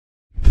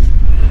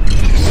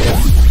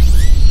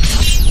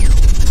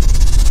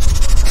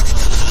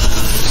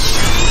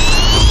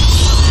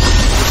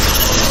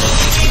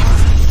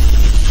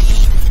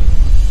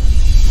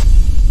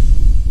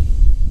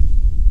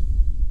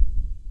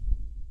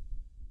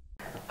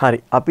හරි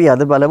අපි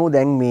අද බලමු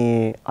දැන් මේ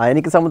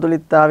අයනික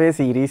සමතුලිතතාවයේ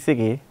සීරීස්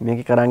එකේ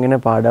මේකේ කරගෙන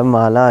පාඩම්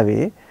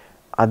මාලාවේ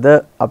අද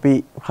අපි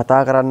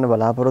කතා කරන්න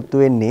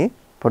බලාපොරොත්තු වෙන්නේ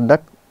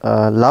පොඩ්ඩක්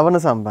ලවණ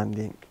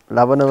සම්බන්ධයෙන්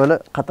ලවණවල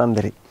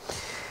කතන්දරේ.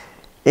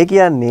 ඒ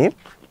කියන්නේ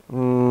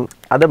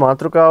අද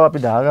මාතෘකාව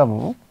අපි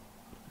දාගමු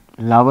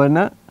ලවණ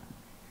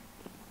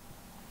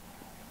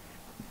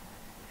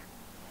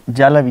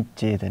ජල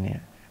විච්ඡේදනය.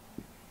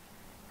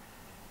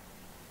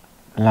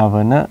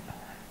 ලවණ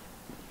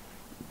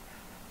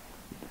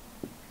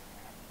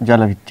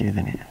ජල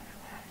විච්ඡේදනය.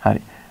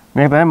 හරි.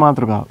 මේක තමයි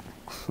මාතෘකාව.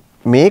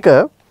 මේක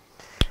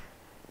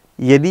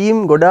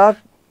යෙදීම් ගොඩාක්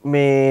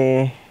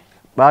මේ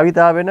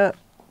භාවිතා වෙන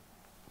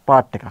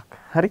පාර්ට් එකක්.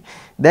 හරි.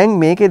 දැන්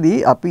මේකෙදි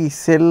අපි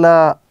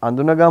ඉස්සෙල්ලා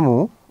අඳුනගමු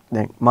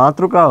දැන්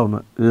මාතෘකාවම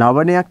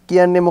ලවණයක්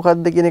කියන්නේ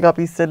මොකක්ද කියන එක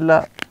අපි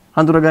ඉස්සෙල්ලා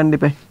හඳුනගන්න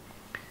ඉපේ.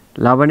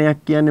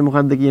 ලවණයක් කියන්නේ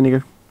මොකක්ද කියන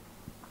එක.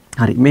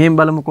 හරි. මෙහෙම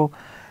බලමුකෝ.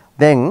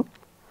 දැන්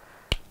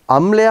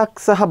අම්ලයක්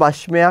සහ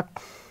බෂ්මයක්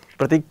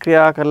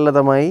ප්‍රතික්‍රියා කරලා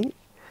තමයි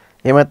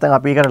එහෙම නැත්නම්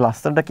අපි ඒකට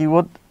ලස්සනට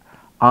කිව්වොත්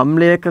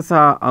අම්ලයක්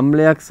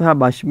සහ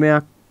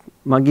බෂ්මයක්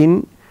මගින්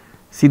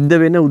සිද්ධ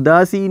වෙන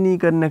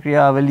උදාසීනීකරණ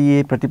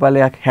ක්‍රියාවලියේ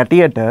ප්‍රතිඵලයක්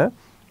හැටියට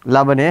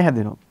ලවණය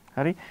හැදෙනවා.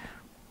 හරි.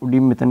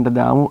 උඩින් මෙතනට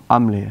දාමු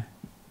අම්ලය.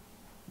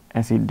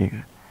 ඇසිඩ් එක.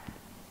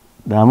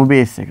 දාමු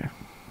බේස් එක.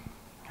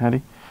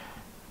 හරි.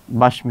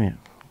 බෂ්මය.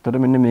 එතකොට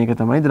මෙන්න මේක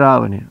තමයි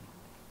ද්‍රාවණය.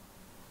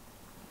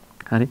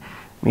 හරි.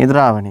 මේ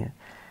ද්‍රාවණය.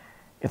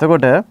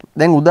 එතකොට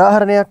දැන්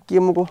උදාහරණයක්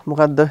කියමුකෝ.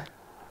 මොකද්ද?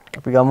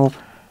 අපි ගමු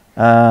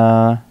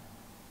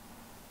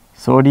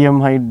සෝඩියම්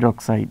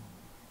හයිඩ්‍රොක්සයිඩ්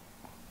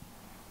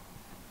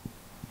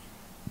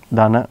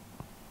ධන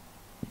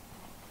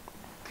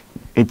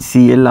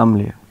HCl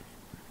අම්ලය.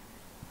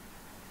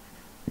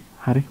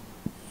 හරි.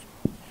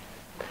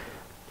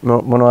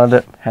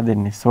 මොනවද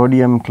හැදෙන්නේ?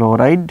 සෝඩියම්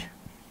ක්ලෝරයිඩ්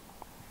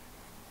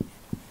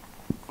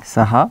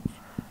සහ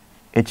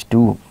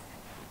H2O.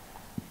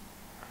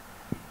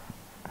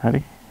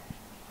 හරි.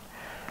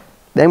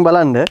 දැන්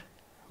බලන්න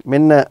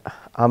මෙන්න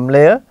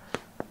අම්ලය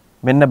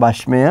මෙන්න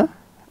බෂ්මය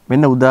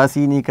මෙන්න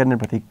උදාසීනීකරණ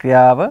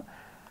ප්‍රතික්‍රියාව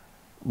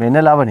මෙන්න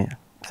ලවණය.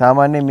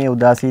 සාමාන්‍යයෙන් මේ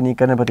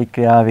උදාසීනීකරණ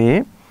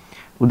ප්‍රතික්‍රියාවේ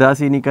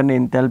උදාසීනීකරණ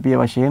එන්තැල්පිය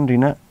වශයෙන්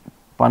ඍණ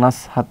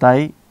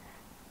 57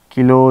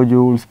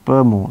 කිලෝජූල්ස්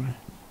per mole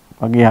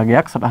වගේ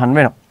හගයක් සටහන්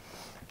වෙනවා.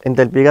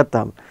 එන්තැල්පිය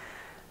ගත්තාම.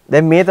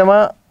 දැන් මේ තමයි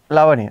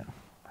ලවණය.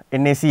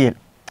 NaCl.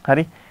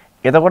 හරි.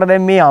 එතකොට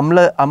දැන් මේ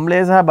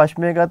අම්ලය සහ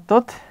බෂ්මය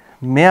ගත්තොත්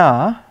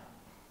මෙයා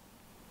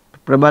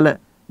ප්‍රබල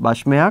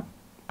බෂ්මයක්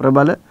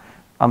ප්‍රබල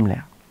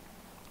අම්ලයක්.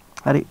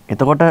 හරි.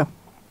 එතකොට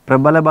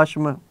ප්‍රබල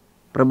බෂ්ම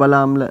ප්‍රබල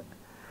අම්ල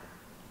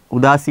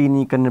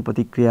උදාසීනීකරණ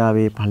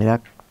ප්‍රතික්‍රියාවේ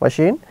ඵලයක්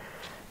වශයෙන්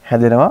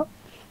හැදෙනවා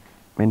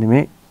මෙන්න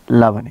මේ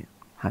ලවණය.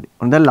 හරි.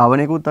 ඔන්න දැන්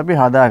ලවණයකුත් අපි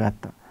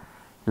හදාගත්තා.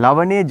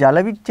 ලවණයේ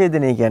ජල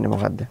විච්ඡේදනය කියන්නේ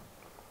මොකද්ද?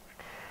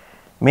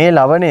 මේ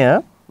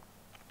ලවණය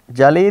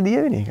ජලයේ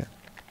දිය වෙන එක.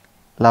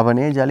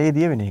 ලවණයේ ජලයේ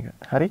දිය වෙන එක.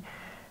 හරි.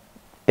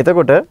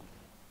 එතකොට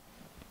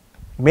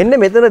මෙන්න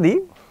මෙතනදී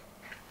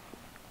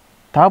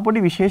තව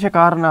පොඩි විශේෂ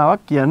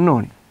කාරණාවක් කියන්න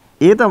ඕනේ.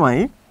 ඒ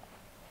තමයි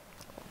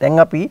දැන්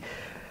අපි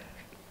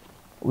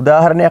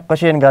උදාහරණයක්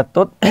වශයෙන්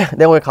ගත්තොත්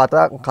දැන් ඔය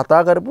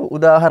කතා කරපු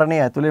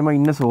උදාහරණයේ ඇතුළේම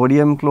ඉන්න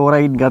සෝඩියම්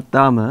ක්ලෝරයිඩ්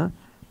ගත්තාම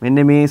මෙන්න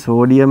මේ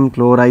සෝඩියම්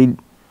ක්ලෝරයිඩ්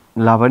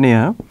ලවණය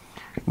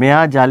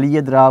මෙයා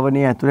ජලීය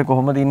ද්‍රාවණයේ ඇතුළේ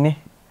කොහොමද ඉන්නේ?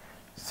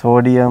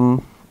 සෝඩියම්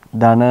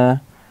ධන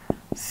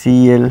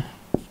Cl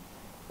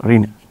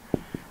ඍණ.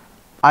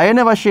 අයන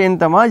වශයෙන්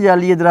තමයි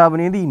ජලීය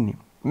ද්‍රාවණයේදී ඉන්නේ.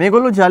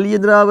 මේගොල්ලෝ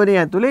ජලීය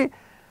ද්‍රාවණයේ ඇතුළේ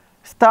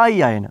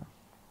ස්ථායී අයන.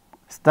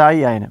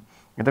 ස්ථායී අයන.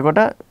 එතකොට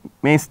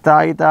මේ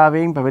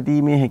ස්ථායීතාවයෙන්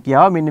පැවතීමේ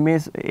හැකියාව මෙන්න මේ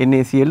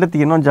NaCl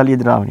තියෙනවා ජලීය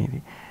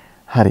ද්‍රාවණයේදී.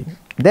 හරි.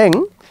 දැන්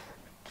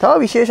තව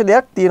විශේෂ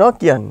දෙයක් තියෙනවා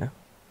කියන්න.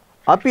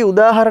 අපි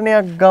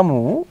උදාහරණයක්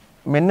ගමු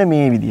මෙන්න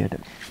මේ විදිහට.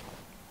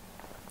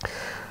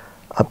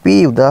 අපි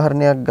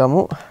උදාහරණයක්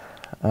ගමු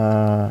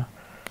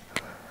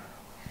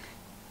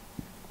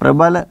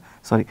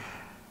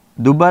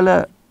දුබල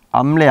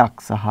අම්ලයක්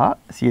සහ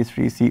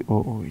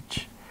CH3COOH.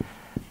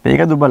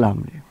 මේක දුබල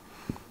අම්ලය.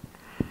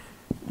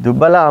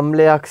 දුබල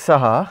අම්ලයක්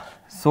සහ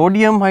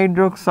සෝඩියම්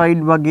හයිඩ්‍රොක්සයිඩ්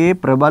වගේ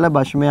ප්‍රබල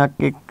බෂ්මයක්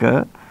එක්ක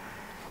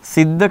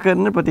සිද්ධ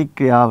කරන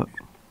ප්‍රතික්‍රියාව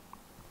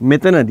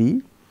මෙතනදී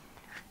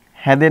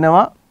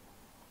හැදෙනවා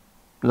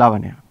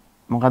ලවණය.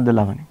 මොකද්ද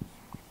ලවණය?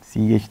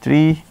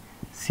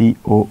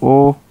 CH3COO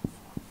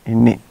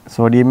එන්නේ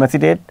සෝඩියම්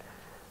ඇසිටේට්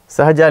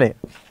සහ ජලය.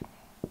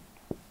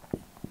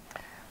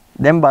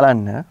 දැන්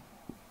බලන්න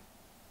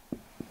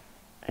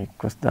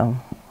එක්කස් දාමු.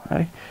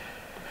 හරි.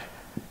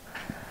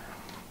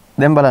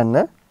 දැන් බලන්න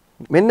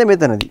මෙන්න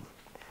මෙතනදී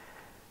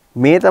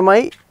මේ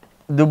තමයි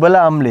දුබල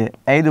අම්ලය.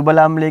 ඇයි දුබල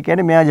අම්ලය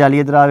කියන්නේ? මෙයා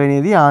ජලීය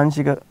ද්‍රාවණයේදී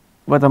ආංශිකව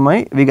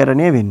තමයි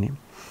විඝටනය වෙන්නේ.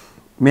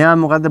 මෙයා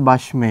මොකද්ද?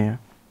 බෂ්මය.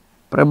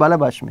 ප්‍රබල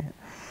බෂ්මය.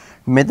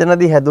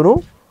 මෙතනදී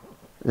හැදුණු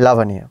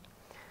ලවණය.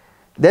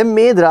 දැන්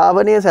මේ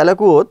ද්‍රාවණය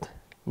සැලකුවොත්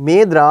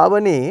මේ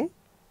ද්‍රාවණයේ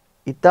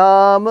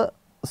ඊටාම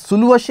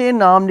සුළු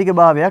වශයෙන් ආම්ලික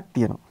භාවයක්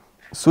තියෙනවා.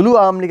 සුළු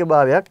ආම්ලික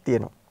භාවයක්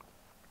තියෙනවා.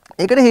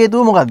 ඒකට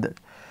හේතුව මොකද්ද?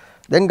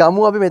 දැන්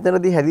ගමු අපි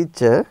මෙතනදී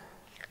හැදිච්ච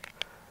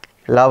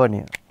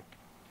ලවණය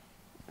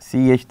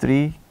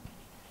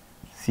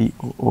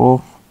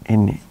CH3COO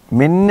එන්නේ.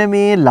 මෙන්න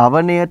මේ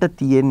ලවණයට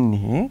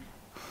තියෙන්නේ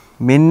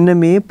මෙන්න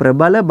මේ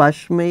ප්‍රබල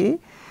භස්මයේ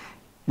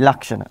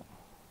ලක්ෂණ.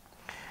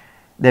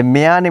 දැන්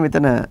මෙයානේ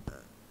මෙතන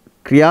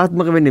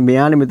ක්‍රියාත්මක වෙන්නේ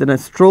මෙයානේ මෙතන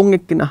ස්ට්‍රෝං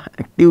එක්කන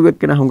ඇක්ටිව්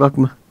එක්කන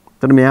හුඟක්ම.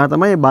 එතන මෙයා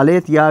තමයි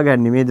බලය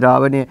තියාගන්නේ මේ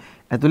ද්‍රාවණය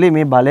ඇතුලේ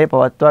මේ බලය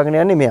පවත්වාගෙන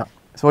යන්නේ මෙයා.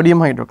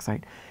 Sodium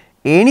hydroxide.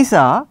 ඒ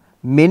නිසා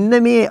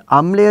මෙන්න මේ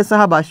අම්ලය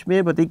සහ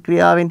භස්මයේ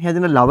ප්‍රතික්‍රියාවෙන්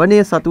හැදෙන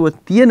ලවණය සතුව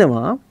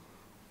තියෙනවා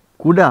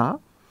කුඩා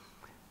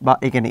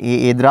ඒ කියන්නේ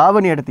ඒ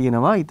ද්‍රාවණයට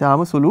තියෙනවා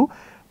ඊටාම සුළු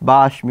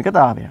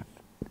භාෂ්මිකතාවයක්.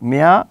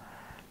 මෙයා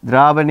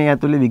ද්‍රාවණය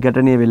ඇතුලේ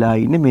විඝටනය වෙලා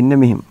ඉන්නේ මෙන්න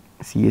මෙහෙම.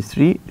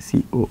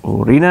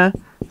 CH3COO ඍණ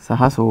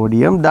සහ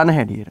සෝඩියම් ධන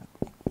හැටියට.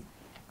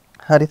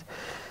 හරිද?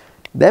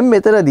 දැන්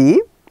මෙතනදී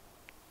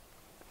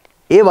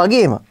ඒ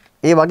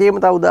වගේම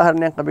තව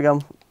උදාහරණයක් අපි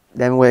ගමු.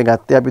 දැන් ඔය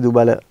ගත්තේ අපි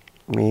දුබල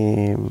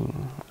මේ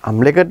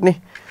අම්ලයකටනේ.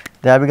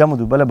 දැන් අපි ගමු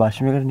දුබල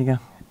භස්මයකට නිකන්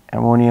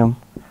ඇමෝනියම්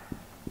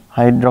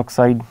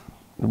හයිඩ්‍රොක්සයිඩ්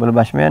දුබල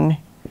භස්මයන්නේ.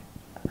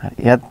 හරි.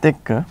 එයත්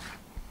එක්ක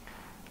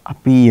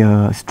අපි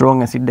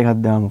ස්ට්‍රෝං ඇසිඩ්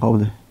එකක් දාමු.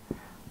 කවුද?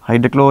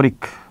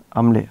 හයිඩ්‍රොක්ලෝරික්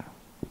අම්ලය.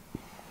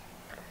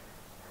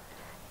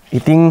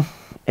 ඉතින්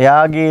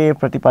එයාගේ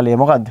ප්‍රතිඵලය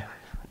මොකද්ද?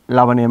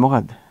 ලවණය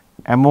මොකද්ද?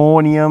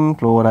 ඇමෝනියම්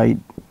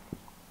ක්ලෝරයිඩ්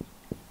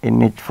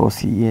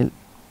NH4Cl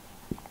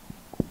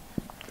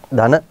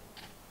ධන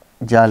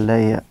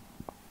ජලය.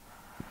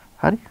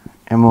 හරි?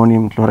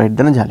 ඇමෝනියම් ක්ලෝරයිඩ්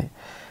ධන ජලය.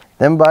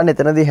 දැන් බලන්න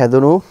එතනදී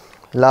හැදුණු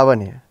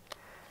ලවණය.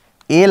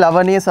 ඒ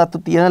ලවණය සතු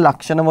තියෙන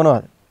ලක්ෂණ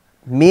මොනවද?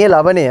 මේ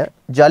ලවණය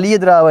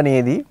ජලීය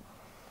ද්‍රාවණයේදී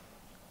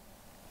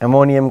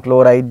ඇමෝනියම්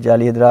ක්ලෝරයිඩ්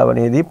ජලීය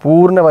ද්‍රාවණයේදී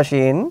පූර්ණ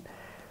වශයෙන්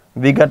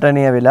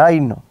විඝටනය වෙලා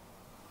ඉන්නවා.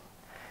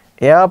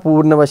 එයා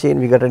පූර්ණ වශයෙන්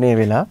විඝටනය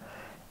වෙලා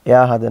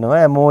එයා හදනවා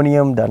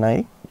ඇමෝනියම්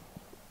ධනයි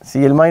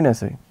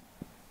Cl- යි.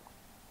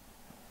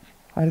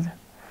 හරිද?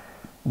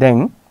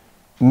 දැන්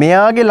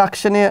මෙයාගේ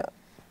ලක්ෂණය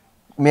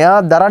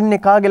මෙයා දරන්නේ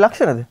කාගේ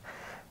ලක්ෂණද?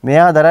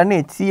 මෙයා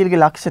දරන්නේ HCl ගේ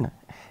ලක්ෂණ.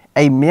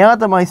 ඇයි මෙයා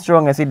තමයි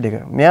ස්ට්‍රෝං ඇසිඩ්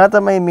එක. මෙයා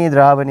තමයි මේ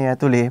ද්‍රාවණය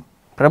ඇතුලේ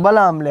ප්‍රබල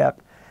ආම්ලයක්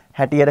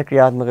හැටියට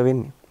ක්‍රියාත්මක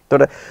වෙන්නේ.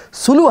 එතකොට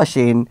සුළු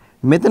වශයෙන්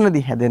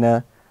මෙතනදී හැදෙන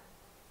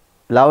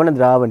ලවණ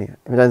ද්‍රාවණය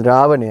මෙතන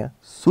ද්‍රාවණය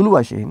සුළු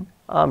වශයෙන්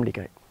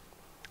ආම්ලිකයි.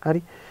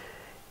 හරි.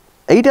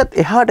 ඊටත්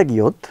එහාට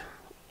ගියොත්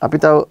අපි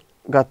තව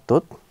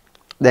ගත්තොත්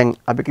දැන්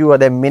අපි කිව්වා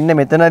දැන් මෙන්න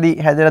මෙතනදී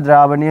හැදෙන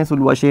ද්‍රාවණය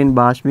සුළු වශයෙන්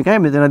භාෂ්මිකයි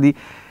මෙතනදී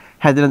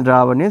හැදෙන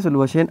ද්‍රාවණය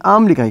සුළු වශයෙන්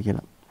ආම්ලිකයි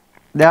කියලා.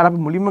 දැන් අපි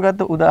මුලින්ම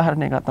ගත්ත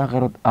උදාහරණය කතා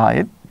කරොත්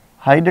ආයෙත්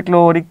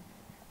හයිඩ්‍රොක්ලෝරික්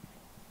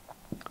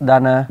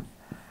ධන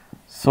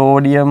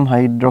සෝඩියම්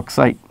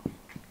හයිඩ්‍රොක්සයිඩ්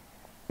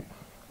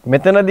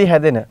මෙතනදී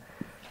හැදෙන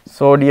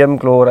සෝඩියම්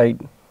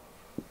ක්ලෝරයිඩ්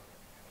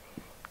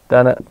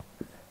ධන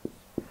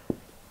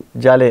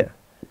ජලය.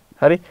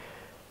 හරි?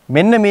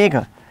 මෙන්න මේක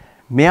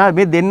මෙයා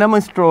මේ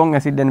දෙන්නම ස්ට්‍රෝං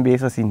ඇසිඩ් ඇන්ඩ්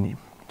බේසස් ඉන්නේ.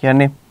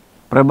 කියන්නේ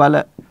ප්‍රබල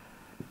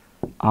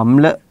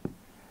අම්ල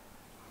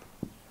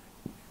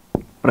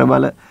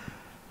ප්‍රබල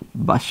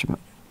භස්ම.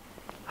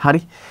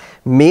 හරි?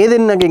 මේ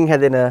දෙන්නගෙන්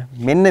හැදෙන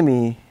මෙන්න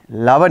මේ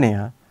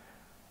ලවණය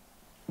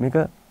මේක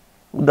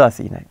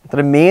උදාසීනයි.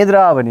 ඒතර මේ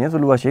ද්‍රාවණය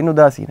සුළු වශයෙන්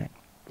උදාසීනයි.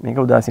 මේක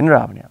උදාසීන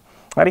ද්‍රාවණයක්.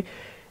 හරි?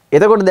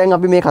 එතකොට දැන්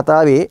අපි මේ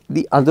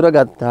කතාවේදී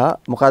අඳුරගත්තා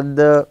මොකද්ද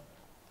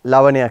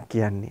ලවණයක්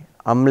කියන්නේ?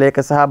 අම්ලයක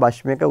සහ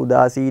භස්මයක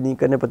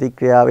උදාසීනීකරණ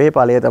ප්‍රතික්‍රියාවේ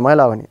ඵලය තමයි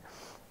ලවණය.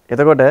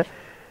 එතකොට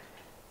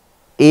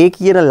ඒ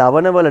කියන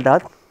ලවණ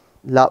වලටත්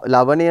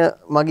ලවණය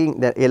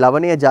මගින් ඒ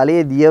ලවණය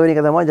ජලයේ දියවෙන එක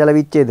තමයි ජල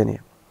විච්ඡේදනය.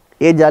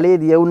 ඒ ජලයේ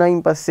දිය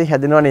වුණයින් පස්සේ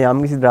හැදෙනවනේ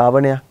යම්කිසි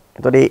ද්‍රාවණයක්.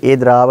 එතකොට ඒ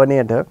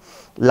ද්‍රාවණයට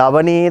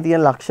ලවණයේ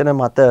තියෙන ලක්ෂණ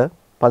මත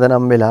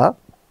පදනම් වෙලා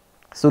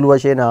සුළු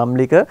වශයෙන්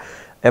ආම්ලික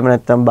එහෙම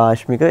නැත්නම්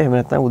භාෂ්මික එහෙම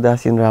නැත්නම්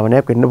උදාසීන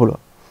ද්‍රාවණයක් වෙන්න පුළුවන්.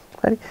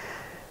 හරි.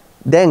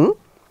 දැන්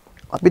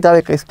අපි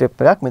තව එක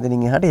ස්ටෙප් එකක්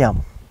මෙතනින් එහාට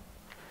යමු.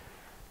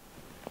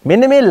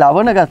 මෙන්න මේ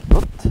ලවණ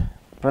ගත්තොත්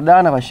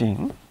ප්‍රධාන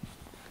වශයෙන්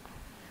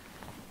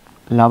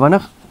ලවණ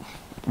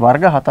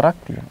වර්ග 4ක්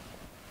තියෙනවා.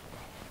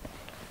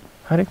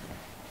 හරි.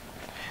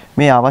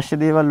 මේ අවශ්‍ය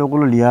දේවල්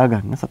ඔයගොල්ලෝ ලියා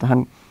ගන්න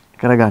සටහන්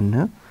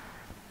කරගන්න.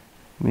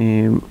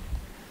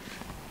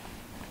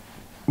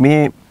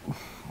 මේ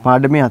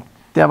පාඩමේ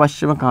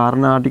අත්‍යවශ්‍යම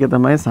කාරණා ටික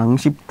තමයි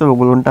සංක්ෂිප්තව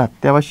ඔයගොල්ලන්ට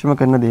අත්‍යවශ්‍යම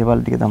කරන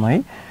දේවල් ටික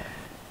තමයි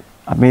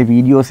අපි මේ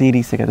වීඩියෝ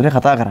සීරීස් එක ඇතුලේ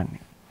කතා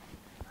කරන්නේ.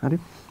 හරි.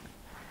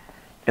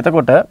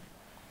 එතකොට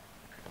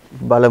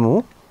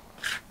බලමු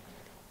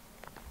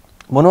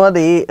මොනවද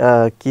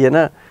මේ කියන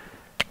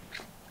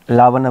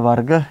ලවණ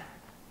වර්ග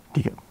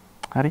ටික.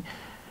 හරි.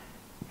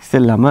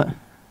 ඉස්සෙල්ලාම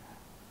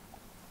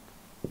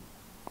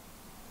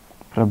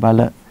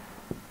ප්‍රබල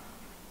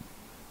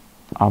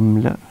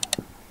අම්ල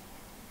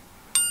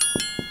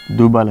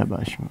දුබල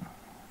භස්ම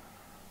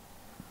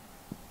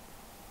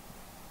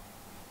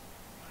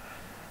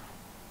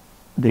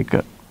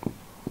දෙක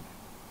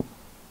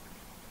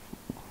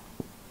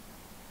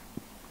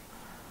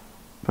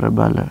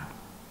ප්‍රබල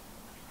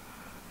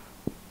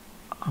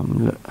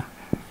අම්ල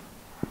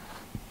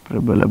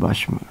ප්‍රබල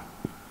භස්ම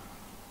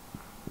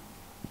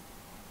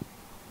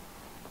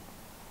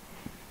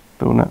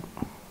තුන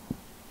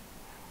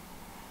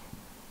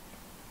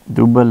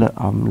දුබල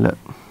අම්ල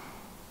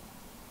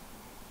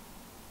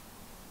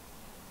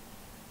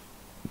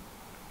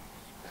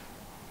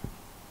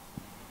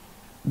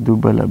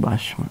දුබල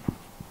භෂ්ම.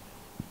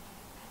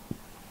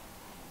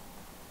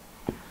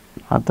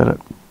 4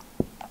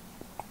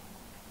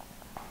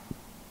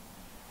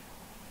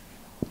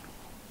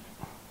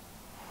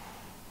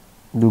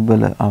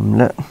 දුබල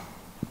අම්ල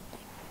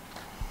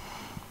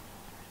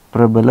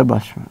ප්‍රබල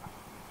භෂ්ම.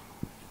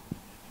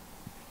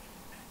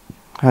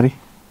 හරි.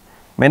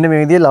 මෙන්න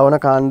මේ විදිහේ ලවණ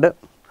කාණ්ඩ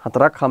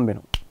 4ක් හම්බ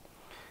වෙනවා.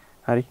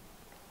 හරි.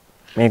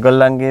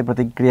 මේගොල්ලන්ගේ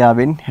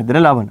ප්‍රතික්‍රියාවෙන් හැදෙන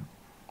ලවණ.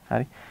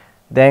 හරි.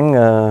 දැන්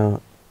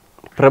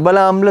ප්‍රබල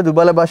අම්ල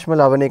දුබල භෂ්ම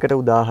ලවණයකට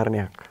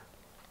උදාහරණයක්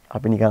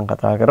අපි නිකන්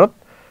කතා කරොත්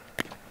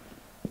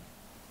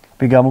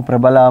අපි ගමු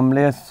ප්‍රබල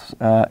අම්ලය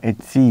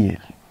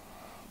HCl.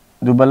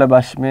 දුබල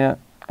භෂ්මය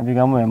අපි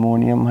ගමු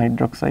ඇමෝනියම්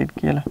හයිඩ්‍රොක්සයිඩ්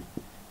කියලා.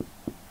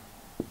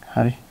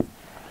 හරි.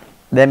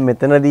 දැන්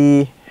මෙතනදී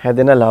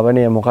හැදෙන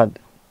ලවණය මොකද්ද?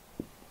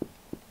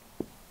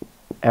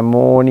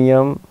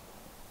 ඇමෝනියම්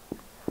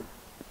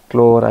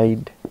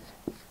ක්ලෝරයිඩ්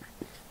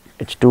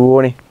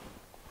H2O නේ.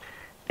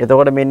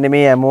 එතකොට මෙන්න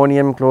මේ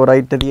ඇමෝනියම්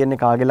ක්ලෝරයිඩ්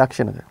තියෙන්නේ කාගේ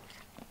ලක්ෂණද?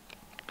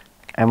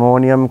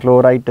 ඇමෝනියම්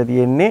ක්ලෝරයිඩ්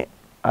තියෙන්නේ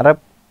අර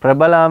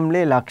ප්‍රබල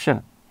අම්ලයේ ලක්ෂණ.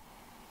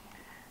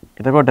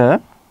 එතකොට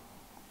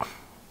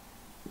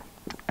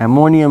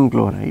ඇමෝනියම්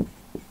ක්ලෝරයිඩ්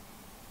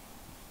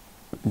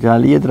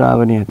ජලීය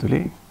ද්‍රාවණය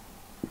ඇතුලේ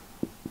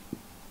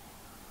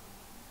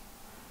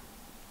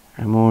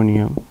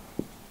ඇමෝනියම්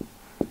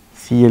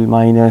Cl-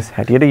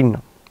 හැටියට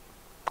ඉන්නවා.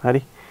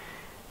 හරි.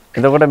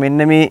 එතකොට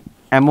මෙන්න මේ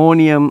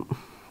ඇමෝනියම්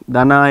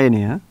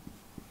ධනායනය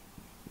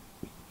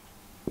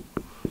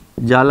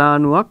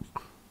ජලාණුවක්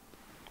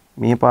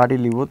මේ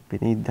පාටින් ලිව්වොත්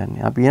පෙනෙයිද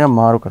දන්නේ. අපි එනම්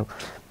මාරු කරමු.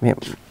 මේ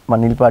මම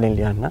නිල් පාටින්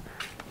ලියන්න.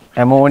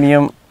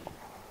 ඇමෝනියම්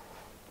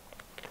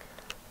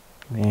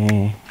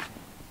මේ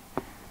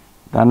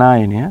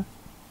ධනායනය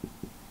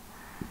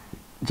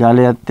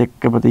ජලයත්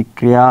එක්ක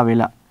ප්‍රතික්‍රියා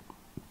වෙලා.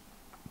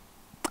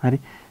 හරි.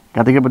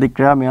 ගතික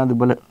ප්‍රතික්‍රියා මෙයා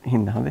දුබල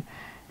හින්දා. හරි.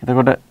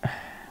 එතකොට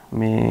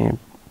මේ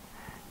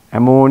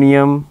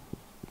ඇමෝනියම්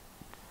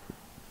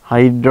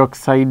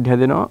හයිඩ්‍රොක්සයිඩ්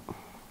හැදෙනවා.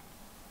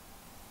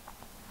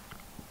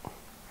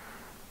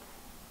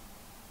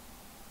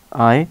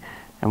 I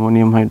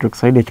ammonium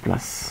hydroxide H+.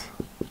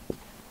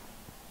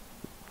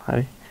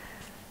 හරි.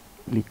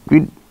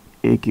 liquid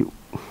AQ.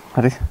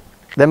 හරි.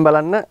 දැන්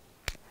බලන්න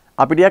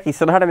අපි ටිකක්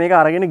ඉස්සරහට මේක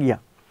අරගෙන ගියා.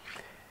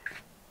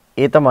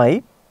 ඒ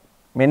තමයි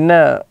මෙන්න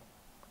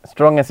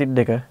strong acid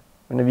එක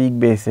මෙන්න weak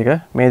base එක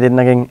මේ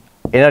දෙන්නගෙන්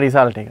එන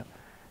result එක.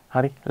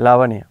 හරි.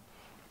 ලවණය.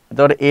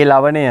 එතකොට ඒ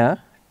ලවණය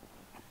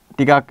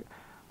ටිකක්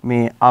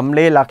මේ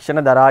අම්ලයේ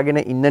ලක්ෂණ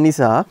දරාගෙන ඉන්න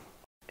නිසා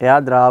එයා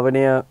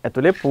ද්‍රාවණය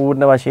ඇතුලේ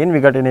පූර්ණ වශයෙන්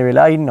විඝටනය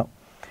වෙලා ඉන්නවා.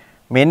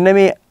 මෙන්න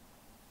මේ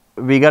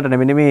විඝටන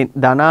මෙන්න මේ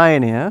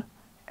ධනායනය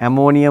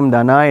ඇමෝනියම්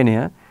ධනායනය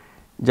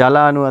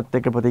ජලාණුවත්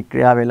එක්ක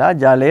ප්‍රතික්‍රියා වෙලා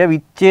ජලය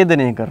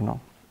විච්ඡේදනය කරනවා.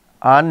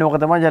 ආන්න ඕක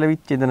තමයි ජල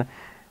විච්ඡේදන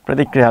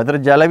ප්‍රතික්‍රියාව. ඒතර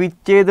ජල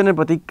විච්ඡේදන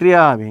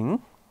ප්‍රතික්‍රියාවෙන්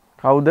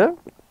කවුද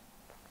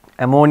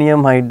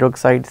ඇමෝනියම්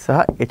හයිඩ්‍රොක්සයිඩ් සහ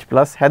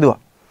H+ හැදුවා.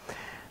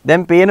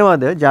 දැන්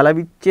පේනවද ජල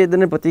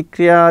විච්ඡේදන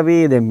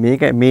ප්‍රතික්‍රියාවේ දැන්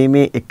මේක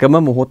මේ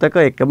එකම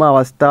මොහොතක එකම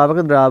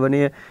අවස්ථාවක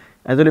ද්‍රාවණය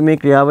ඇතුලේ මේ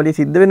ක්‍රියාවලිය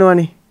සිද්ධ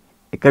වෙනවනේ.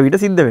 එක විට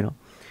සිද්ධ වෙනවා.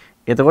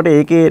 එතකොට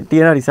ඒකේ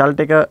තියෙන රිසල්ට්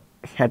එක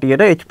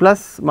හැටියට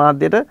H+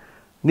 මාධ්‍යයට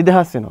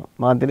නිදහස් වෙනවා.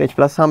 මාධ්‍යයට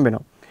H+ හම්බ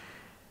වෙනවා.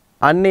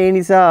 අන්න ඒ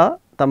නිසා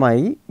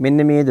තමයි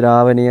මෙන්න මේ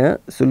ද්‍රාවණය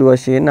සුළු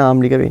වශයෙන්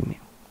ආම්ලික වෙන්නේ.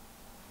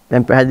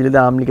 දැන් පැහැදිලිද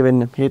ආම්ලික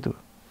වෙන්න හේතුව?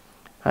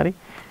 හරි.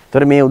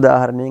 ඒතර මේ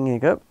උදාහරණයෙන්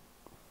ඒක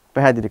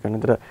පැහැදිලි කරනවා.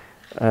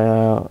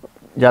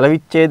 ඒතර ජල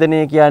විච්ඡේදනය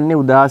කියන්නේ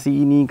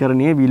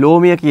උදාසීනීකරණයේ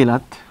විලෝමය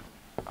කියලත්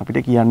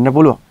අපිට කියන්න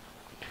පුළුවන්.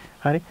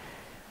 හරි.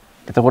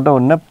 එතකොට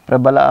ඔන්න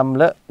ප්‍රබල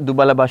අම්ල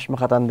දුබල භෂ්ම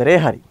කතන්දරේ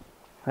හරි.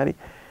 හරි.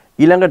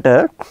 ඊළඟට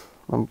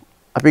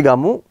අපි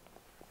ගමු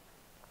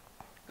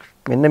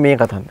මෙන්න මේ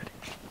කතන්දරේ.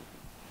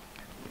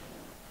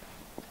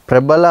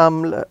 ප්‍රබල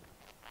අම්ල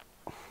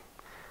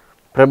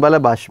ප්‍රබල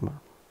භෂ්ම.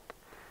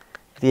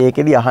 ඉතින්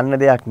ඒකෙදි අහන්න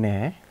දෙයක්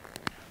නැහැ.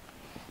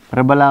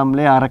 ප්‍රබල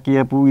අම්ලය අර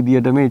කියපු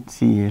විදියටම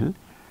HCl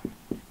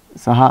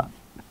සහ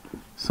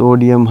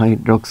සෝඩියම්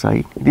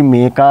හයිඩ්‍රොක්සයිඩ්. ඉතින්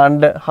මේ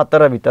කාණ්ඩ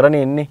 4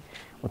 විතරනේ එන්නේ.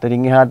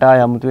 උතරින් එහාට ආය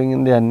අමුතුවෙන්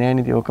ඉන්න දෙයක් නැහැ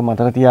නේ. ඒක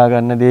මතක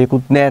තියාගන්න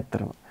දෙයක්වත් නැහැ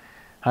අත්‍තරම.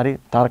 හරි.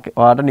 තර්ක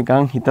ඔයාලට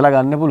නිකන් හිතලා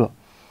ගන්න පුළුවන්.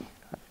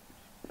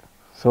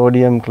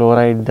 සෝඩියම්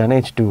ක්ලෝරයිඩ් ධන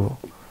H2O.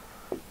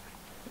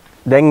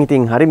 දැන්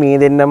ඉතින් හරි මේ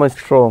දෙන්නම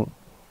ස්ට්‍රෝං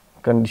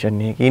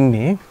කන්ඩිෂන් එකක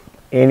ඉන්නේ.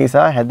 ඒ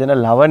නිසා හැදෙන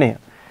ලවණය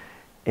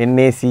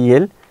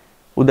NaCl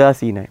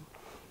උදාසීනයි.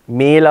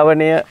 මේ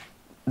ලවණය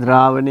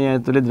ද්‍රාවණය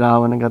ඇතුලේ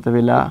ද්‍රාවණගත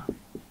වෙලා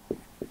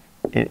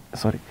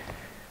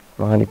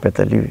මහනි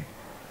පැතලිවේ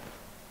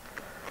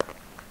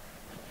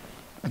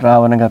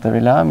ද්‍රාවණගත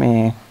වෙලා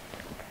මේ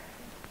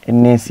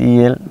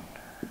NaCl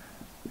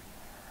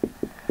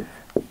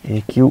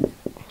AQ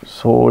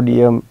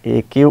sodium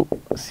AQ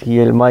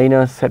Cl-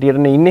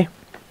 හැටියටනේ ඉන්නේ.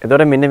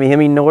 එතකොට මෙන්න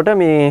මෙහෙම ඉන්නකොට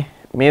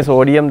මේ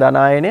සෝඩියම්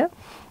ධනායනය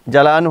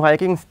ජලාණු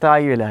 6කින්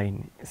ස්ථායි වෙලා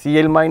ඉන්නේ.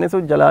 Cl-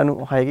 උත් ජලාණු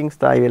 6කින්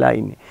ස්ථායි වෙලා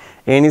ඉන්නේ.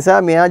 ඒ නිසා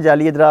මෙයා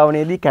ජලීය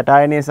ද්‍රාවණයේදී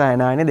කැටායනය සහ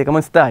ඇනායනය දෙකම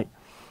ස්ථායි.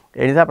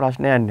 ඒ නිසා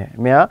ප්‍රශ්නයක් නැහැ.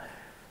 මෙයා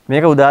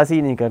මේක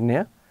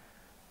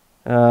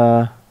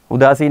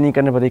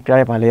උදාසීනීකරණ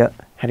ප්‍රතික්‍රියාවේ ඵලය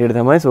හැටියට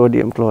තමයි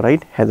සෝඩියම්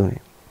ක්ලෝරයිඩ්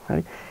හැදුනේ.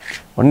 හරි.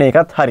 ඔන්න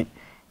ඒකත් හරි.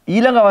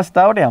 ඊළඟ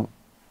අවස්ථාවට යමු.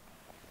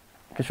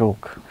 ඒක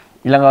ෂෝක්.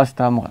 ඊළඟ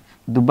අවස්ථාව මොකක්ද?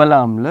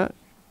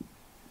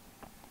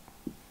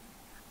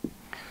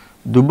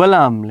 දුබල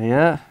ආම්ලය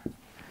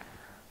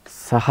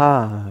සහ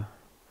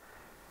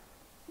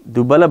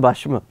දුබල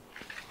භෂ්ම.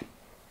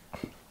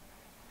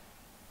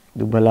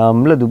 දුබල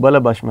ආම්ල දුබල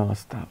භෂ්ම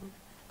අවස්ථාව.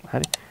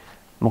 හරි.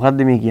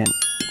 මොකද්ද මේ කියන්නේ?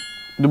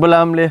 දුබල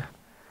ආම්ලය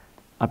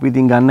අපි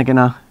ඉතින් ගන්න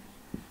කෙනා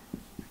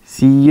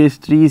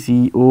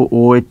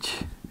CH3COOH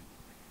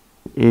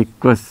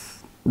එක්වස්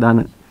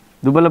ධන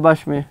දුබල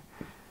භෂ්මය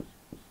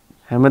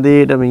හැම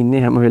දෙයකටම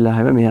ඉන්නේ හැම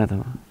වෙලාවෙම මෙයා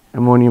තමයි.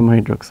 Ammonium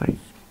hydroxide.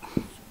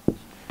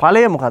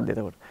 ඵලය මොකක්ද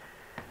එතකොට?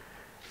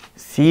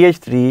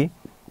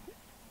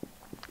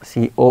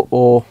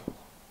 CH3COO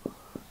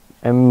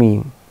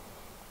amine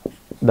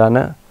ධන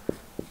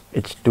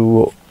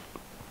H2O.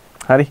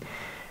 හරි.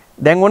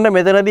 දැන් ඔන්න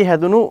මෙතනදී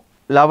හැදුණු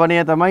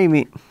ලවණය තමයි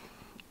මේ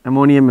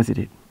ඇමෝනියම්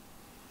ඇසිඩේට්.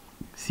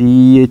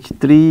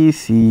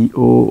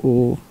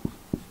 CH3COO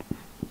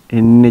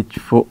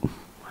NH4.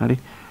 හරි.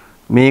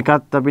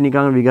 මේකත් අපි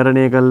නිකන්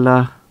විකරණය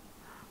කළා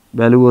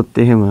බැලුවොත්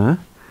එහෙම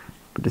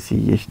අපිට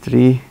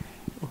CH3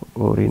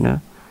 ඕරින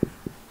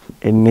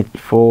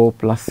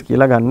NH4+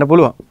 කියලා ගන්න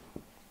පුළුවන්.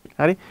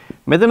 හරි.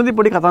 මෙතනදී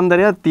පොඩි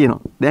කතන්දරයක්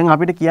තියෙනවා. දැන්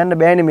අපිට කියන්න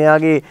බෑනේ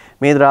මෙයාගේ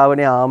මේ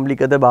ද්‍රාවණය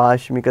ආම්ලිකද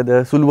භාෂ්මිකද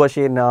සුළු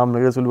වශයෙන්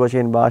ආම්ලිකද සුළු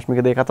වශයෙන්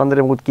භාෂ්මිකද ඒ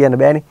කතන්දරේ මොකුත් කියන්න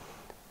බෑනේ.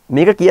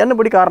 මේක කියන්න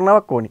පොඩි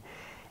කාරණාවක් ඕනේ.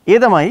 ඒ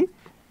තමයි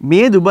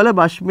මේ දුබල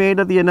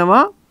භෂ්මයට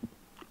තියෙනවා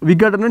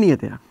විඝටන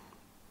නියතයක්.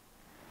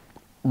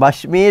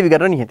 භෂ්මයේ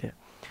විඝටන නියතය.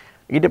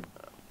 ඊට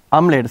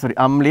අම්ලයේ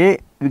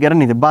විඝටන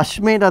නියතය.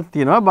 භෂ්මයටත්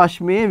තියෙනවා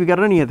භෂ්මයේ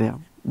විඝටන නියතයක්.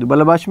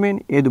 දුබල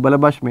භෂ්මයනේ. ඒ දුබල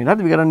භෂ්මයටත්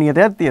විඝටන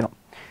නියතයක් තියෙනවා.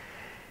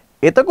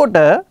 එතකොට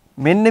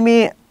මෙන්න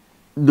මේ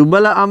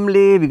දුබල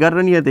අම්ලයේ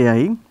විඝටන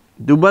නියතයයි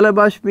දුබල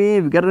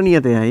භෂ්මයේ විඝටන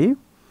නියතයයි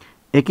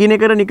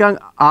එකිනෙකට නිකන්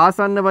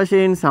ආසන්න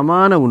වශයෙන්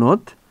සමාන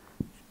වුණොත්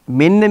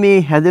මෙන්න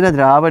මේ හැදෙන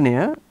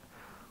ද්‍රාවණය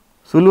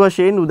සුළු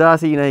වශයෙන්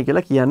උදාසීනයි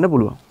කියලා කියන්න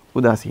පුළුවන්.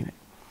 උදාසීනයි.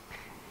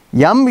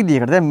 යම්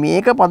විදියකට දැන්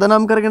මේක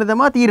පදනම් කරගෙන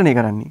තමයි තීරණය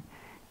කරන්නේ.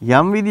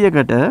 යම්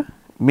විදියකට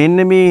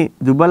මෙන්න මේ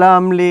දුබල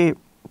අම්ලයේ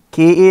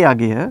Ka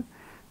අගය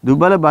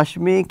දුබල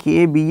භෂ්මයේ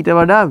Kbට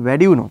වඩා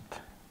වැඩි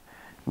වුණොත්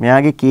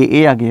මෙයාගේ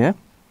Ka අගය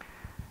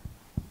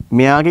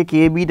මෙයාගේ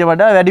Kbට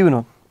වඩා වැඩි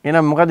වුණොත්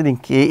එහෙනම් මොකද ඉතින්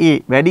Ka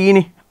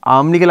වැඩිනේ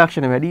ආම්ලික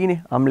ලක්ෂණ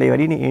වැඩිනේ අම්ලයේ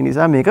වැඩිනේ ඒ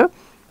නිසා මේක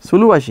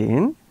සුළු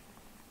වශයෙන්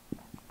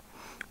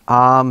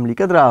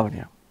ආම්ලික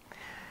ද්‍රාවණයක්.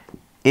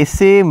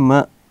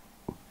 එසේම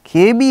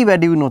Kb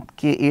වැඩි වුණොත්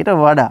Kaට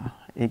වඩා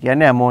ඒ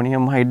කියන්නේ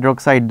ඇමෝනියම්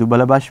හයිඩ්‍රොක්සයිඩ්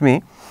දුබල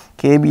භෂ්මයේ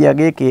Kb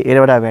අගය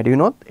Kaට වඩා වැඩි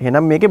වුණොත්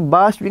එහෙනම් මේකේ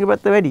භාෂ්මික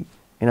පැත්ත වැඩි.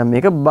 එහෙනම්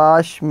මේක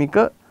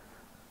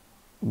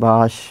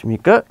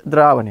භාෂ්මික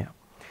ද්‍රාවණයක්.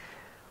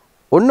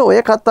 ඔන්න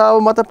ඔය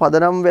කතාව මත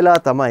පදනම් වෙලා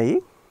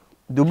තමයි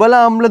දුබල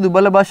ආම්ල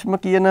දුබල භෂ්ම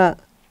කියන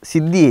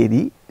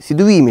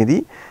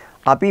සිදුවීමේදී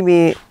අපි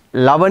මේ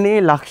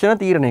ලවණේ ලක්ෂණ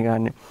තීරණය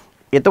කරන්නේ.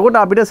 එතකොට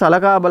අපිට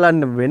සලකා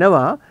බලන්න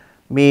වෙනවා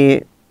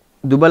මේ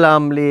දුබල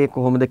ආම්ලයේ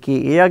කොහොමද Ka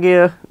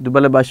අගය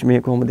දුබල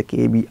භෂ්මයේ කොහොමද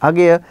Kb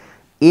අගය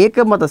ඒක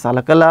මත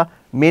සලකලා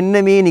මෙන්න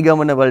මේ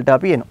නිගමන වලට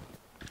අපි එනවා.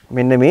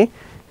 මෙන්න මේ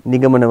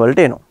නිගමන වලට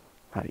එනවා.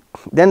 හරි.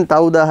 දැන්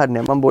තව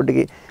උදාහරණයක් මම බෝඩ්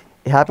එකේ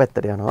එහා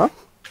පැත්තට යනවා.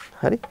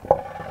 හරි.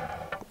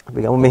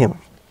 අපි ගමු මෙහෙම.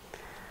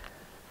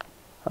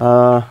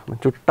 මම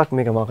චුට්ටක්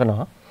මේක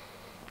මකනවා.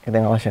 ඒක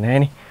දැන් අවශ්‍ය නැහැ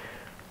නේ.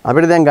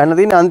 අපිට දැන් ගන්න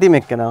තියෙන අන්තිම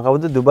එක්කෙනා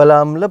කවුද? දුබල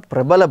ආම්ල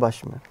ප්‍රබල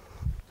භෂ්ම.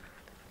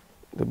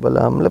 දුබල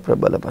ආම්ල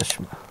ප්‍රබල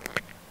භෂ්ම.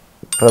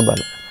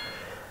 ප්‍රබල.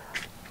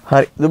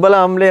 හරි. දුබල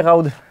ආම්ලය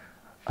කවුද?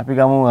 අපි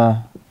ගමු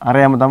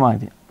අරයම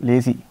තමයි.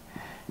 ලේසි.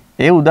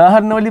 ඒ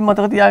උදාහරණ වලින්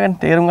මතක තියාගන්න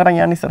තේරුම්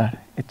ගන්න යන්න ඉස්සරහට.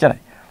 එච්චරයි.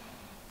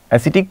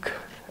 ඇසිටික්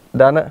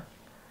ධන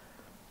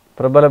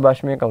ප්‍රබල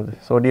භෂ්මය කවුද?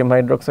 සෝඩියම්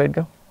හයිඩ්‍රොක්සයිඩ්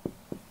ගමු.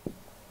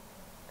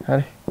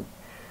 හරි.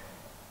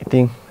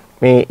 ඉතින්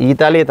මේ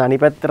ඊතලයේ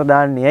තනි පැත්තට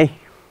දාන්නේ ඇයි?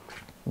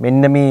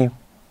 මෙන්න මේ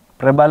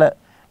ප්‍රබල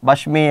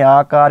භෂ්මයේ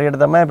ආකාරයට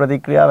තමයි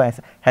ප්‍රතික්‍රියාව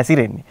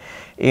හැසිරෙන්නේ.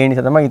 ඒ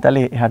නිසා තමයි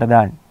ඊතලයේ එහාට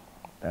දාන්නේ.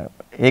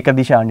 ඒක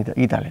දිශානිත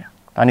ඊතලය.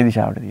 තනි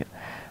දිශාවට තියලා.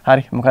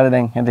 හරි. මොකද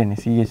දැන් හැදෙන්නේ?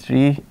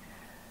 CH3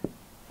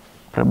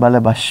 ප්‍රබල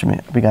භෂ්මය.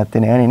 අපි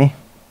ගත්තේ නෑනේ නේ.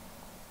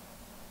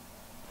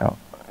 ඔව්.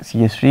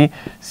 CH3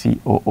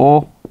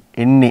 COO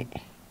Na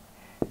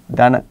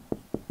ධන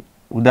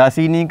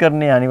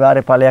උදාසීනීකරණයේ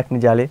අනිවාර්ය ඵලයක්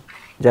නේ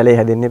ජලය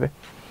හැදෙන්නේ බෑ.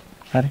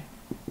 හරි.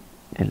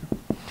 එල්.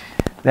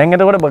 දැන්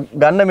එතකොට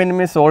ගන්න මෙන්න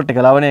මේ සෝල්ට් එක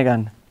ලවණය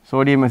ගන්න.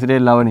 Sodium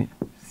ඇසිඩේට් ලවණය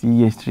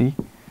CH3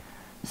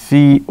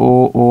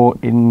 COO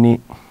Na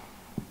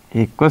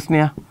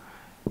එක්වස්නිය.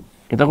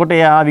 එතකොට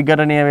එයා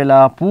විඝටනය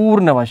වෙලා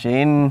පූර්ණ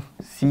වශයෙන්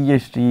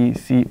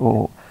CH3CO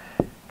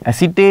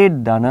ඇසිටේට්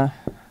ධන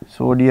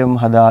සෝඩියම්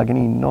හදාගෙන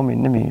ඉන්නවා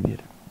මෙන්න මේ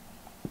විදිහට.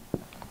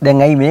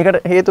 දැන් ඇයි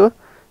මේකට හේතුව?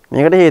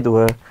 මේකට හේතුව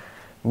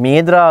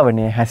මේ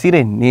ද්‍රාවණය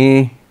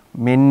හැසිරෙන්නේ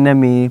මෙන්න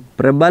මේ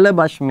ප්‍රබල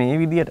භෂ්මයේ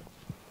විදියට.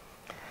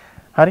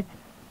 හරි.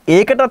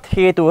 ඒකටත්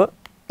හේතුව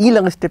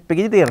ඊළඟ ස්ටෙප්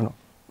එකේදී තේරෙනවා.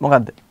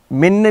 මොකද්ද?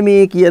 මෙන්න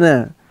මේ කියන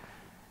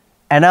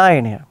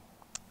ඇනායනය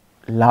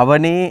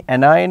ලවණේ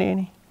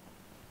ඇනායනයනේ.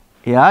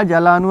 එයා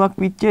ජල අණුවක්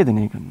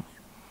විච්ඡේදනය කරනවා.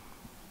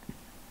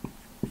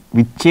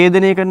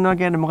 විච්ඡේදනය කරනවා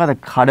කියන්නේ මොකද?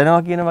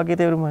 කඩනවා කියන වගේ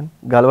තේරුමනේ.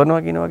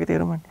 ගලවනවා කියන වගේ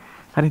තේරුමනේ.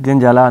 හරි. දැන්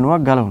ජල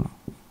අණුවක් ගලවනවා.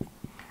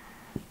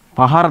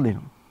 පහර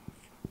දෙනවා.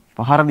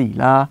 පහර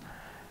දීලා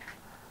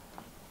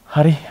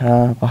හරි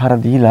පහර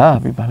දීලා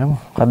අපි බලමු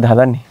මොකක්ද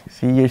හදන්නේ.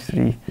 CH3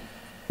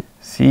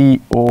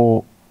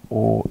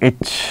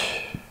 COOH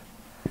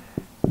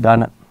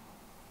ධන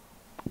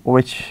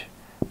OH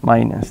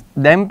minus.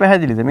 දැන්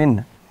පැහැදිලිද?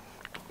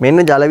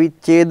 මෙන්න ජල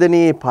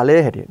විච්ඡේදනයේ ඵලය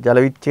හැටියට.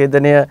 ජල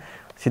විච්ඡේදනය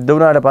සිද්ධ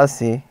වුණාට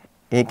පස්සේ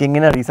ඒකෙන්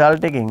එන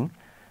රිසල්ට් එකෙන්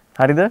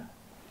හරිද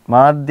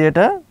මාධ්‍යයට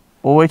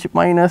OH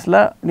minus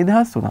ලා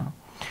නිදහස් වුණා.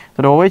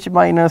 ඒතර OH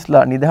minus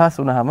ලා නිදහස්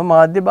වුණාම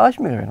මාධ්‍ය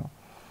භාෂ්මික වෙනවා.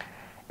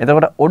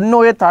 එතකොට ඔන්න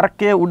ඔය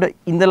තර්කයේ උඩ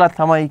ඉඳලා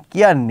තමයි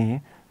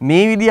කියන්නේ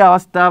මේ විදිහ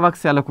අවස්ථාවක්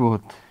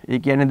සැලකුවොත් ඒ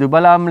කියන්නේ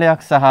දුබල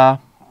ආම්ලයක් සහ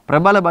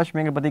ප්‍රබල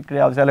භාෂ්මික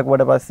ප්‍රතික්‍රියාව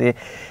සැලකුවට පස්සේ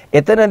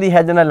එතනදී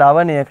හැදෙන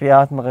ලවණය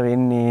ක්‍රියාත්මක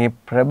වෙන්නේ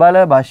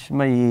ප්‍රබල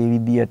භාෂ්මයේ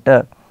විදියට.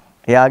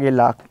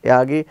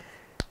 එයාගේ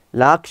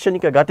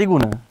ලාක්ෂණික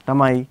ගතිගුණ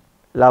තමයි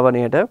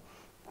ලවණයට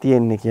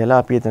තියෙන්නේ කියලා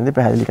අපි එතනදී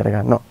පැහැදිලි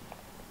කරගන්නවා.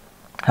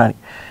 හරි.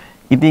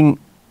 ඉතින්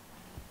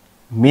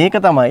මේක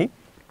තමයි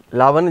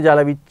ලවණ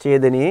ජල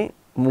විච්ඡේදනයේ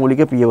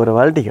මූලික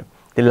පියවරවල් ටික.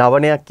 ඉතින්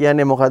ලවණයක්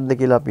කියන්නේ මොකක්ද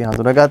කියලා අපි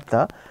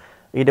හඳුනාගත්තා.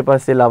 ඊට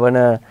පස්සේ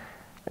ලවණ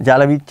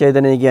ජල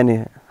විච්ඡේදනය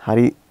කියන්නේ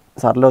හරි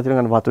සරලව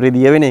කියන වතුරේ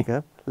දිය වෙන එක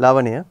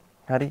ලවණය.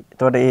 හරි.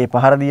 එතකොට මේ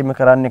පහර දීම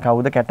කරන්නේ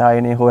කවුද?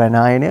 කැටායනය හෝ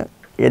ඇනායනය.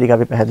 ඒ ටික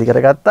අපි පැහැදිලි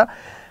කරගත්තා.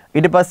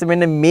 ඊට පස්සේ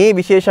මෙන්න මේ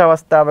විශේෂ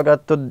අවස්ථාව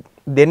ගත්තොත්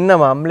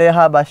දෙන්නම අම්ලය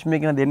හා භාෂ්මය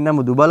කියන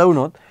දෙන්නම දුබල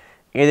වුණොත්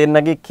ඒ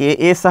දෙන්නගේ Ka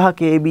සහ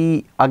Kb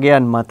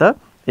අගයන් මත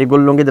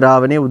ඒගොල්ලොන්ගේ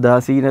ද්‍රාවණය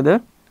උදාසීනද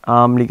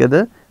ආම්ලිකද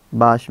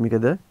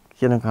භාෂ්මිකද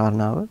කියන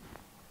කාරණාව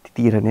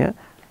තීරණය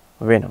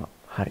වෙනවා.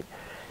 හරි.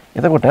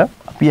 එතකොට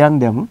අපි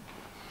යන්දම්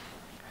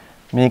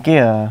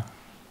මේකේ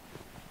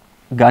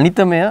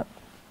ගණිතමය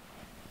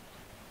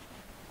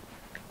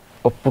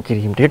ඔප්පු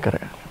කිරීම ටික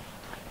කරගන්න.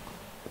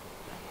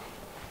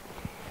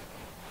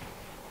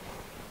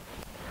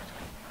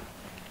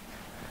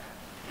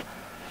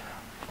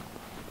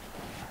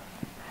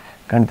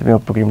 ගණිතමය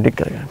ඔප්පු කිරීම ටික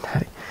කරගන්න.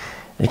 හරි.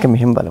 ඒක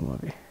මෙහෙම බලමු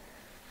අපි.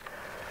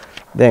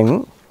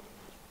 දැන්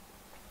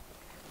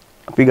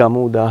අපි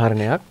ගමු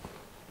උදාහරණයක්.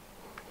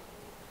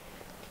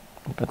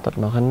 පැත්තට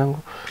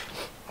නගන්නම්කෝ.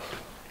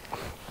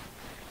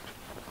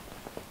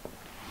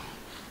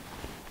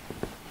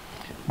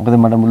 මොකද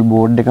මට මුළු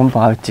බෝඩ් එකම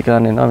පාවිච්චි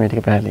කරන්න එනවා මේ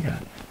ටික පැහැදිලි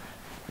කරන්න.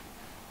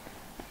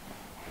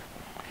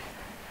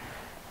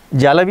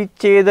 ජල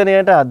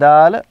විච්ඡේදනයට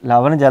අදාළ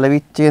ලවණ ජල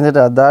විච්ඡේදනයට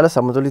අදාළ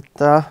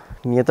සමතුලිතතා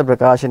නියත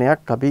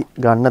ප්‍රකාශනයක් අපි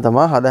ගන්න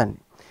තමයි හදන්නේ.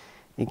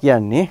 ඒ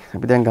කියන්නේ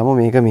අපි දැන් ගමු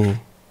මේක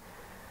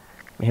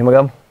මෙහෙම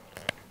ගමු.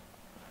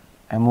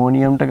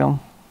 ඇමෝනියම්ට ගමු.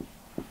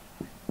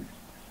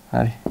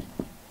 හරි.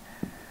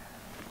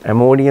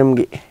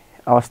 ඇමෝනියම්ගේ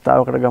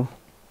අවස්ථාවකට ගමු.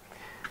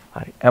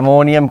 හරි.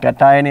 ඇමෝනියම්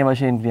කැටායනයේ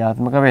වශයෙන්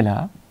ක්‍රියාත්මක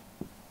වෙලා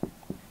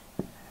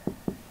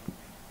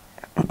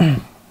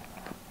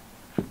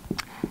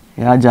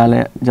එයා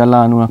ජල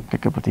අණුවක්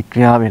එක්ක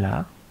ප්‍රතික්‍රියා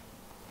වෙලා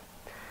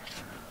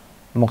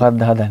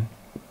මොකක්ද හදන්නේ?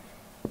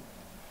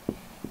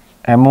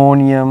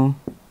 ඇමෝනියම්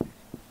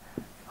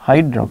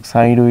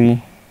හයිඩ්‍රොක්සයිඩුයි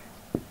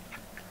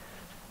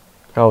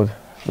කවුද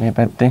මේ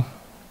පැත්තෙන්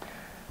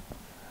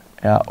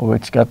එයා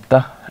OH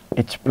ගත්තා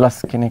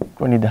H+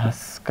 කෙනෙක්ව නිදහස්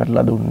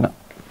කරලා දුන්නා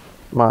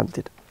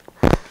මාධ්‍යට.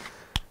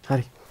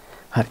 හරි.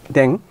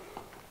 දැන්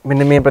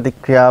මෙන්න මේ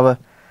ප්‍රතික්‍රියාව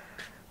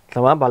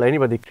තමයි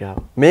පළවෙනි ප්‍රතික්‍රියාව.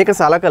 මේක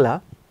සලකලා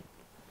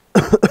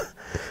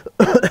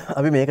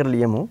අපි මේකට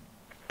ලියමු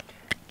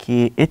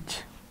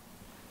KH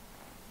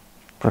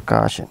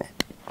ප්‍රකාශනය.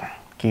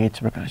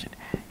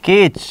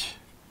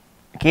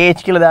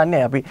 KH කියලා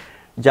දාන්නේ අපි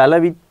ජල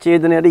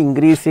විච්ඡේදනයට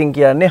ඉංග්‍රීසියෙන්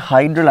කියන්නේ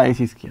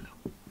හයිඩ්‍රොලයිසිස් කියලා.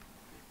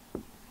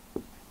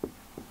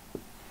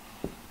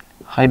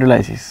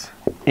 හයිඩ්‍රොලයිසිස්.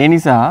 ඒ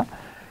නිසා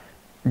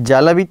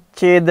ජල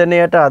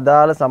විච්ඡේදනයට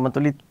අදාළ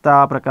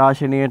සමතුලිතතා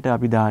ප්‍රකාශනයට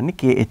අපි දාන්නේ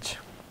KH.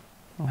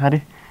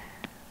 හරි.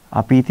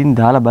 අපි ඉතින්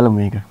දාලා බලමු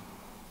මේක.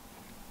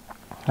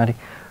 හරි.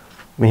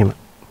 මෙහෙම.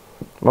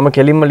 මම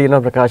කෙලින්ම ලියන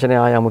ප්‍රකාශනය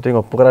ආය 아무තෙන්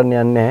ඔප්පු කරන්න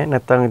යන්නේ නැහැ.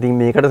 නැත්නම් ඉතින්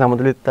මේකට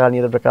සමතුලිතතා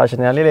නියත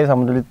ප්‍රකාශනය ආලේ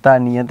සමතුලිතතා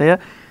නියතය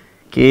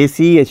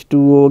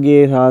KCH2O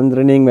ගේ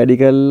සාන්ද්‍රණයෙන් වැඩි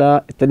කරලා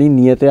එතනින්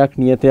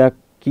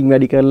නියතයකින්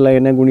වැඩි කරලා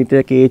එන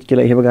ගුණිතය KH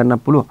කියලා එහෙම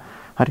ගන්නත් පුළුවන්.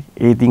 හරි.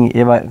 ඒ ඉතින්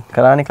ඒවා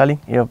කරානේ කලින්.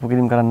 ඒවා ඔප්පු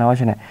කිරීම කරන්න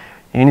අවශ්‍ය නැහැ.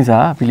 ඒ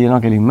නිසා අපි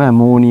ලියනවා කෙලින්ම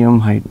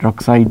ඇමෝනියම්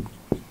හයිඩ්‍රොක්සයිඩ්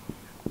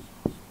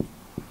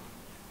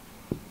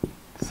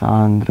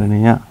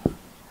සාන්ද්‍රණය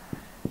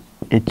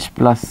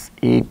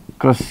H+A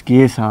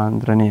ගේ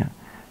සාන්ද්‍රණය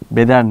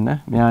බෙදන්න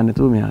මෙයා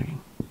නැතුව මෙයාගෙන්.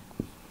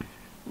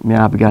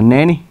 මෙයා අපි ගන්න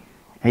නෑනේ.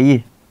 ඇයි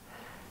ඒ?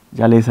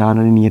 ජලයේ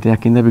සාන්ද්‍රණය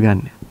නියතයකින්ද අපි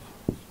ගන්න.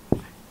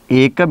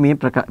 ඒක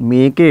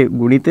මේකේ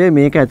ගුණිතය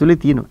මේක ඇතුලේ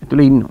තියෙනවා.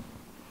 ඇතුලේ ඉන්නවා.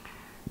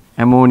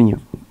 ඇමෝනියම්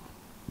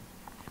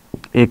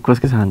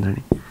ගේ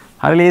සාන්ද්‍රණය.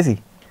 හරි ලේසි.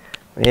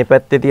 මේ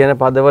පැත්තේ තියෙන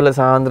පදවල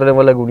සාන්ද්‍රණ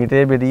වල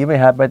ගුණිතය බෙදීම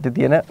එහා පැත්තේ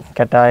තියෙන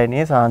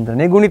කැටායනයේ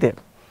සාන්ද්‍රණයේ ගුණිතය.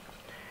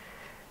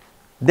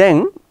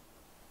 දැන්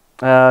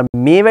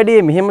මේ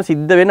වැඩේ මෙහෙම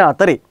සිද්ධ වෙන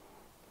අතරේ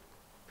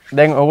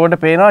දැන්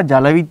ඔයගොල්ලන්ට පේනවා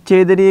ජල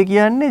විච්ඡේදනය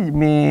කියන්නේ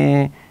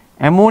මේ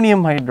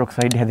ඇමෝනියම්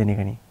හයිඩ්‍රොක්සයිඩ් හැදෙන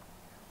එකනේ.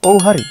 ඔව්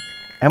හරි.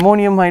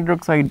 ඇමෝනියම්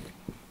හයිඩ්‍රොක්සයිඩ්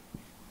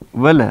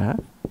වල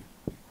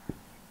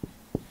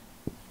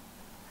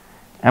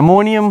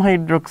ඇමෝනියම්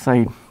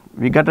හයිඩ්‍රොක්සයිඩ්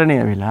විඝටනය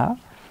වෙලා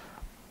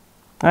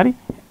හරි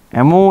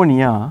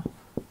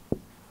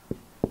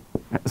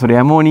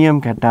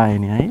ඇමෝනියම්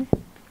කැටායනයයි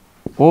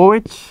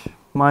OH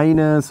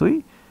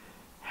උයි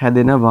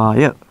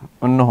හැදෙනවාය.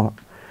 ඔන්න ඔහොම.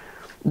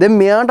 දැන්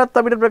මෙයාටත්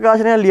අපිට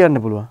ප්‍රකාශනයක්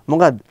ලියන්න පුළුවන්.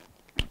 මොකද්ද?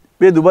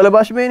 මේ දුබල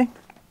භෂ්මයනේ.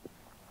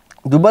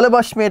 දුබල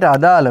භෂ්මයට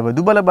අදාළව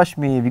දුබල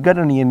භෂ්මයේ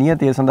විඝටනීය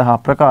නියතය සඳහා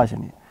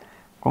ප්‍රකාශනය.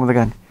 කොහොමද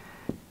ගන්නේ?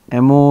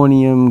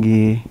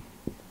 ඇමෝනියම්ගේ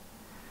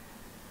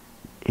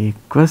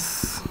එක්වස්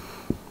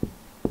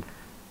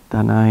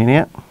ධනායනය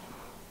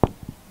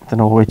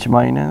එතන OH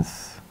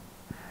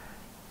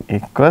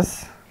එක්වස්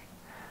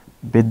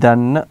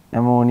බෙදන්න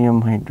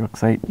ඇමෝනියම්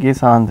හයිඩ්‍රොක්සයිඩ්ගේ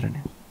සාන්ද්‍රණය.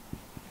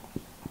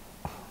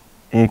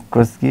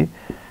 එක්වස්ගේ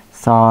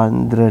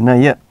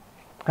සාන්ද්‍රණය.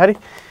 හරි.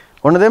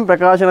 ඔන්න දැන්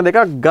ප්‍රකාශන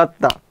දෙකක්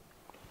ගත්තා.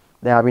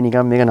 දැන් අපි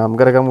නිකන් මේක නම්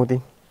කරගමු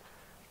ඉතින්.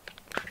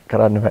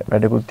 කරන්න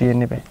වැඩකුත්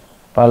තියෙන්නේ බෑ.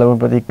 පළමු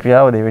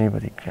ප්‍රතික්‍රියාව දෙවෙනි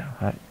ප්‍රතික්‍රියාව.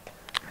 හරි.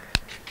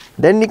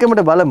 දැන්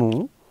නිකමට බලමු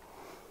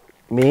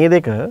මේ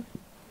දෙක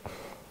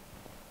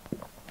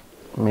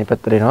මේ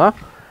පැත්තට එනවා.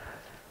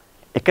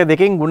 එක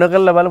දෙකෙන් ගුණ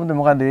කරලා බලමුද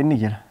මොකද්ද වෙන්නේ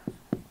කියලා.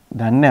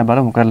 දන්නේ නැහැ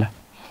බලමු කරලා.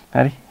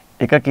 හරි.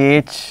 එක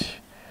KH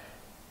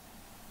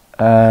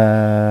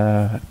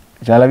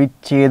ජල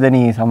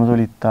විච්ඡේදනී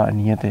සමතුලිතතා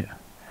නියතය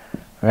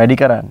වැඩි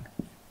කරන්න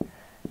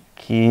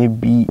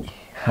KB.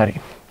 හරි.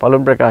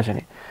 පළමු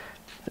ප්‍රකාශනය.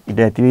 ඉඩ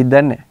ඇති වෙයිද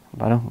දන්නේ නැහැ.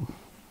 බලමු.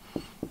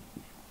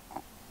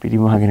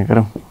 පිරිමහගෙන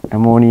කරමු.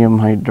 ඇමෝනියම්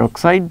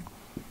හයිඩ්‍රොක්සයිඩ්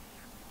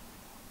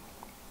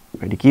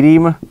වැඩි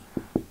කිරීම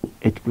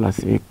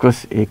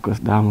H+එක්වස්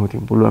දාමු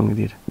තින් පුළුවන්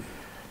විදියට.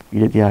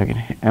 ඉඩ තියාගෙන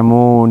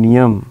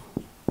ඇමෝනියම්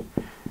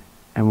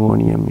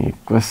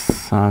එක්වස්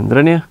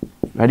සාන්ද්‍රණය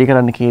වැඩි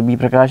කරන්න KB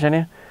ප්‍රකාශනය.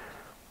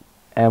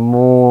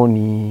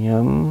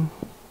 ඇමෝනියම්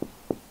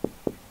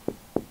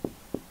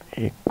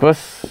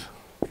එක්වස්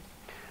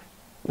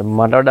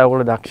මට වඩා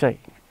ඔයගොල්ලෝ දක්ෂයි.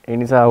 ඒ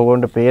නිසා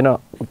ඔයගොල්ලන්ට පේන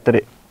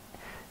උත්තරේ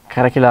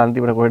කරකිලා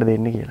අන්තිමට කොහෙද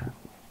දෙන්නේ කියලා.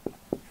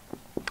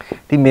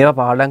 ඉතින් මේවා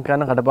පාඩම්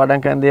කරන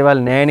කටපාඩම් කරන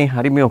දේවල් නෑනේ.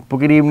 හරි මේ ඔප්පු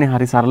කිරීමනේ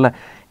හරි සරල.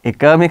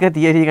 එකම එක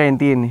තියරි එකෙන්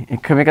තියෙන්නේ.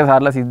 එකම එක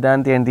සරල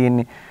සිද්ධාන්තයෙන්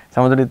තියෙන්නේ.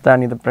 සමතුලිතතා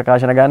නියත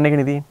ප්‍රකාශන ගන්න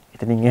එකනේ තියෙන්නේ.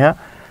 ඉතින් එහා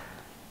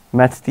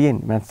මැත්ස්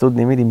තියෙන්නේ. මැත්ස් උත්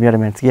නෙමෙයි. ඉතින් මෙයාට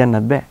මැත්ස්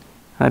කියන්නත් බෑ.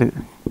 හරිද?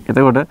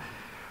 එතකොට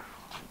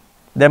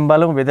දැන්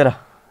බලමු බෙදලා.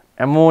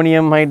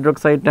 Ammonium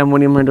hydroxide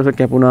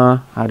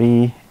කැපුණා.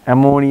 හරි.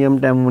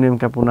 ඇමෝනියම්ට ඇමෝනියම්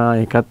කැපුණා.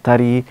 ඒකත්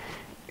හරි.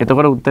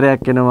 එතකොට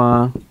උත්තරයක්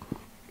එනවා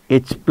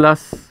H+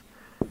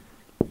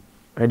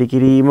 වැඩි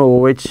කිරීම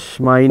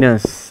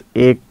OH-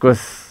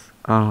 එක්වස්.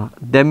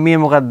 දැන් මේ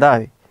මොකක්ද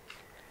ආවේ?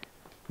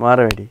 මාර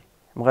වැඩි.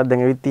 මොකක්ද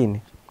දැන් ඇවිත්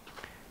තියෙන්නේ?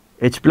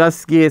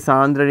 H+ ගේ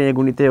සාන්ද්‍රණය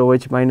ගුණිතය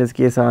OH-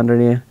 ගේ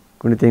සාන්ද්‍රණය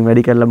ගුණිතයෙන්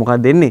වැඩි කරලා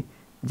මොකක්ද දෙන්නේ?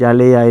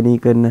 ජලයේ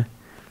අයනීකරණ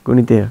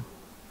ගුණිතය.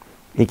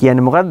 ඒ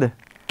කියන්නේ මොකද්ද?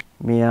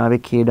 මේ ආවේ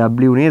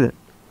KW නේද?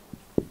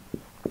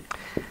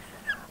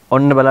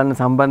 ඔන්න බලන්න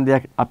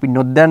සම්බන්ධයක් අපි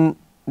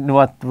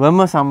නොදන්නවත්වම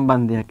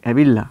සම්බන්ධයක්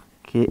ඇවිල්ලා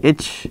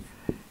KH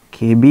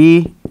KB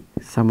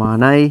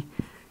සමානයි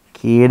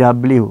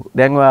KW.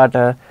 දැන් ඔයාට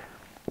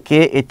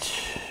KH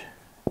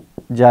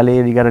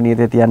ජලයේ විඝටන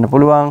නියතය තියන්න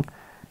පුළුවන්.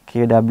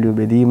 KW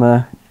බෙදීම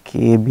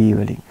KB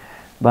වලින්.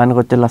 බලන්න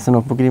කොච්චර ලස්සන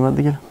ඔප්පු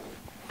කිරීමක්ද කියලා.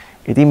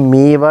 ඉතින්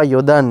මේවා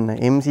යොදන්න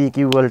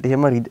MCQ වලට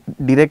එහෙම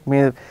ඩිරෙක්ට්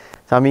මේ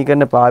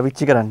සමීකරණ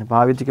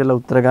පාවිච්චි කරලා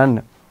උත්තර ගන්න.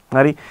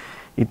 හරි.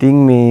 ඉතින්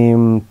මේ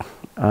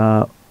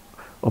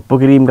ඔප්පු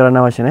කිරීම කරන්න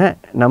අවශ්‍ය නැහැ.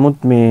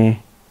 නමුත්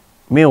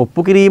මේ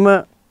ඔප්පු කිරීම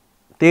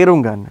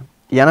තේරුම් ගන්න.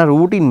 යන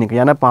රූටින් එක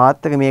යන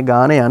පාත් එක මේ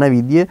ගාන යන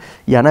විදිය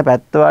යන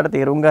පැත්ත වලට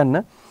තේරුම්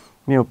ගන්න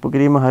මේ ඔප්පු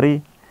කිරීම හරි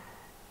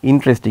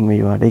ඉන්ට්‍රෙස්ටිං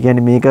වෙයි වාට. ඒ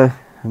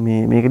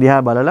කියන්නේ මේක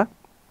දිහා බලලා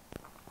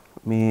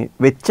මේ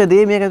වෙච්ච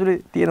දේ මේක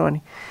ඇතුලේ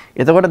තියෙනවනේ.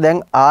 එතකොට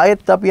දැන්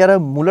ආයෙත් අපි අර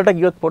මුලට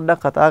ගියොත්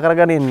පොඩ්ඩක් කතා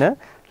කරගෙන ඉන්න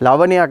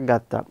ලවණයක්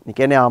ගත්තා. ඒ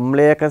කියන්නේ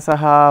අම්ලයක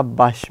සහ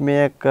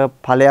භෂ්මයක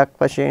ඵලයක්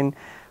වශයෙන්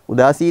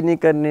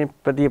උදාසීනීකරණයේ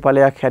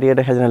ප්‍රතිඵලයක්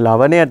හැටියට හැදෙන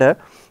ලවණයට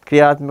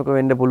ක්‍රියාත්මක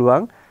වෙන්න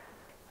පුළුවන්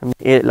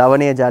ඒ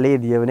ලවණයේ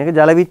ජලයේ දියවන එක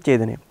ජල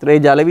විච්ඡේදනය. ඒතර ඒ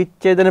ජල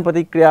විච්ඡේදන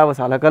ප්‍රතික්‍රියාව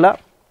සලකලා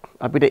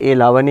අපිට ඒ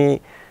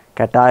ලවණයේ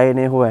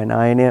කැටායනය හෝ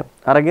ඇනායනය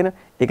අරගෙන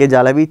ඒකේ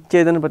ජල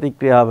විච්ඡේදන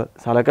ප්‍රතික්‍රියාව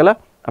සලකලා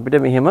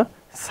අපිට මෙහෙම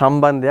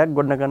සම්බන්ධයක්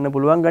ගොඩනගන්න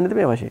පුළුවන්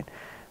ගණිතමය වශයෙන්.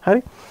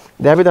 හරි.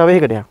 දැන් අපි තව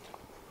එකකට යමු.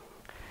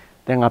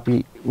 දැන් අපි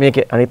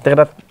මේකේ අනිත්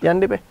එකටත්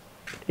යන්න ඉබේ.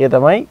 ඒ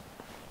තමයි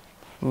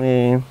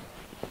මේ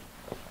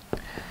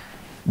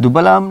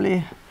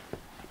දුබලාම්ලේ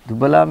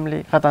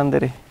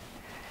කතන්දරේ.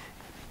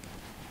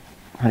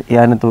 හරි.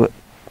 එයානතු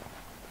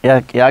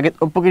එයාගෙත්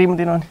ඔප්පු කිරීම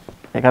තියෙනවානේ.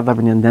 ඒකත්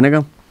අපි නිකන්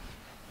දැනගමු.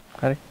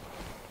 හරි.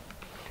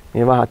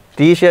 මේවා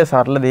අතිශය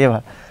සරල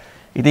දේවල්.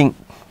 ඉතින්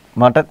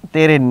මට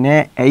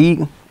තේරෙන්නේ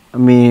ඇයි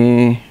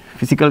මේ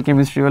ෆිසිකල්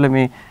කෙමිස්ට්‍රි වල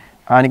මේ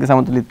ආනික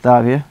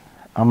සමතුලිතතාවය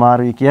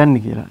අමාරුයි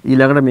කියන්නේ කියලා.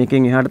 ඊළඟට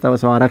මේකෙන් එහාට තව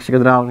ස්වාරක්ෂක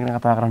ද්‍රාවණ ගැන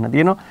කතා කරන්න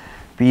තියෙනවා.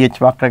 pH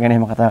වක්‍ර ගැන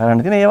එහෙම කතා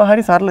කරන්න තියෙනවා. ඒවා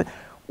හරි සරල.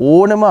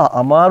 ඕනම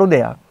අමාරු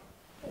දෙයක්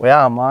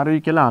ඔයා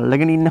අමාරුයි කියලා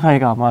අල්ලගෙන ඉන්න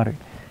එක අමාරුයි.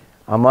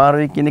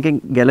 අමාරුයි කියන එකෙන්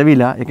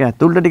ගැලවිලා ඒක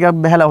ඇතුළට ටිකක්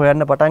බහැලා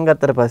හොයන්න පටන්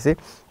ගත්තට පස්සේ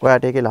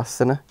ඔයාට ඒකේ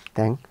ලස්සන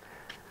දැන්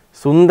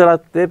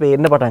සුන්දරත්වය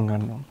පේන්න පටන්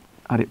ගන්නවා.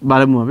 හරි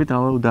බලමු අපි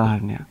තව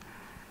උදාහරණයක්.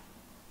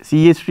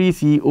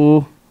 CH3CO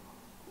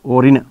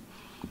ඕරින.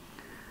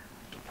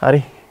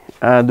 හරි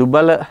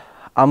දුබල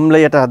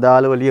අම්ලයට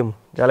අදාළව ලියමු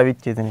ජල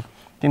විච්ඡේදනය.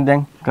 ඉතින්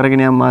දැන්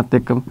කරගෙන යමු මාත්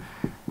එක්කම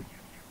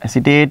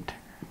ඇසිටේට්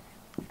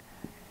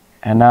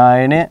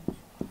ඇනායන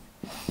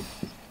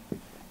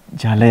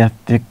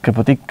ජලයත් එක්ක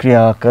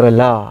ප්‍රතික්‍රියා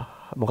කරලා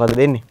මොකද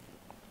දෙන්නේ?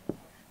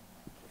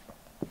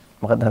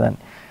 මොකද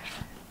හදන්නේ?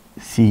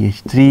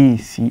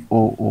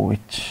 CH3COOH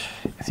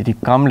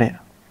ඇසිටික් අම්ලය.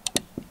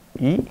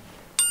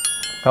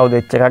 කවුද H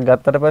එකක්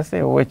ගත්තට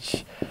පස්සේ OH.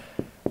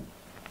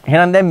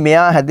 එහෙනම් දැන්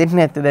මෙයා හැදෙන්නේ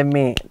නැත්තේ දැන්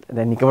මේ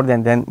දැන් නිකමට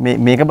දැන්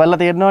මේක බලලා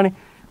තේරෙනවනේ.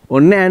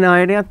 ඔන්න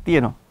ඇනායනයක්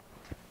තියෙනවා.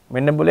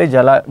 මෙන්න બોලේ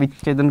ජල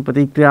විච්ඡේදන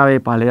ප්‍රතික්‍රියාවේ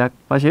ඵලයක්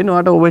වශයෙන්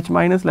ඔයාට OH-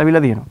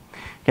 ලැබිලා තියෙනවා.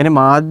 කියන්නේ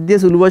මාධ්‍ය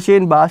සුළු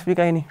වශයෙන්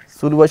බාෂ්පිකයිනේ.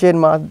 සුළු වශයෙන්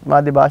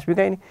මාධ්‍ය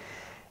බාෂ්පිකයිනේ.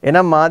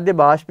 එහෙනම් මාධ්‍ය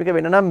බාෂ්පික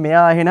වෙන නම්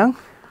මෙයා එහෙනම්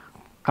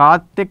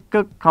කාත් එක්ක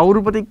කවුරු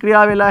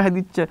ප්‍රතික්‍රියා වෙලා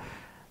හැදිච්ච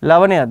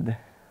ලවණයක්ද?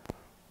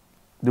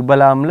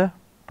 දුබල අම්ල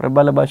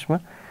ප්‍රබල භස්ම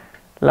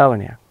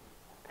ලවණයක්.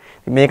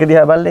 මේක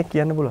දිහා බලලා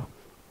කියන්න පුළුවන්.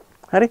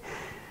 හරි.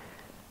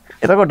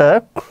 එතකොට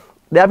දැන්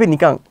අපි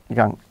නිකන්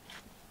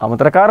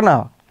අමතර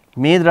කාරණාවක්.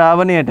 මේ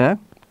ද්‍රාවණයට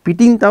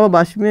පිටින් තව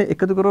භස්මය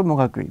එකතු කරොත්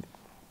මොකක් වෙයිද?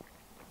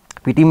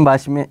 පිටින්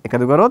භස්මය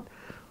එකතු කරොත්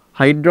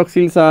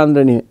හයිඩ්‍රොක්සිල්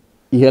සාන්ද්‍රණය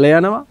ඉහළ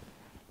යනවා.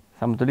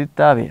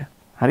 සමතුලිතතාවය.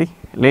 හරි.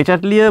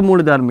 ලේචට්ලිය මූල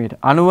ධර්මයට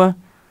අනුව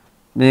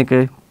මේක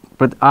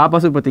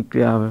ආපසු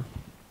ප්‍රතික්‍රියාව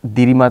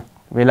දිරිමත්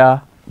වෙලා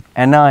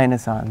ඇනායන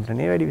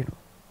සාන්ද්‍රණය වැඩි වෙනවා.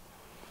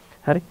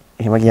 හරි.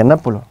 එහෙම කියන්න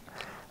පුළුවන්.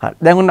 හරි.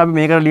 දැන් උන් අපි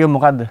මේකට ලියමු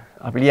මොකද්ද?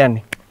 අපි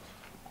ලියන්නේ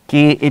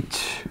KH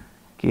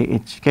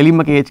කෙලින්ම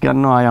KH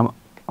ගන්නවා ආයම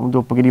아무도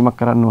ඔප්පු කිරීමක්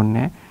කරන්න ඕනේ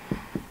නැහැ.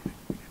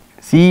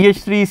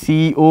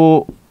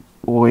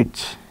 CH3COOH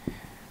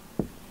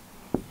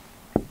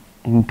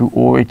into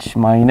OH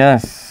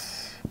minus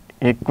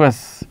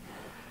aqueous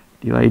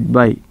divide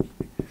by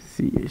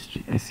CH3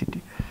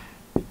 acetic.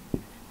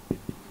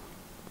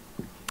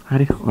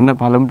 හරි ඔන්න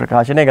පළමු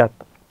ප්‍රකාශනය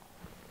ගත්තා.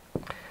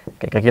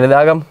 එක කියලා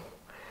දාගමු.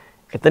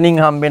 එතනින්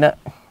හම්බෙන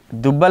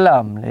දුබල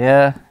අම්ලය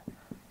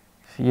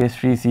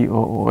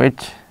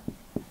CH3COOH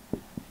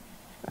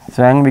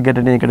ස්වයං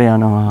විඝටනයකට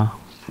යනවා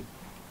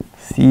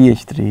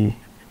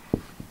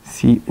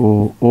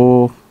CH3COO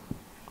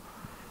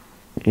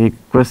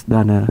aqueous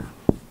ධන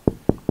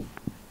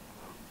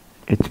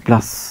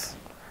H+.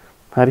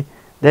 හරි.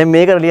 දැන්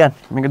මේකට ලියන්න.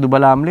 මේක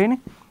දුබල අම්ලයනේ.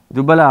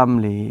 දුබල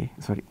අම්ලයේ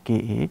Ka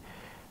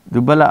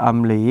දුබල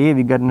අම්ලයේ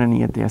විඝටන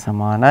නියතය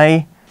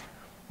සමානයි.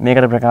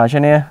 මේකට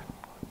ප්‍රකාශනය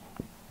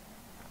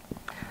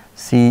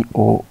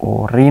COO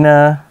ඍණ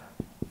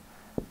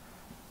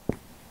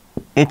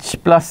H+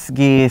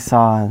 ගේ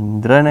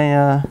සාන්ද්‍රණය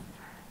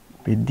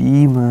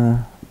බෙදීම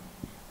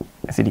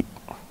ඇසිඩික්.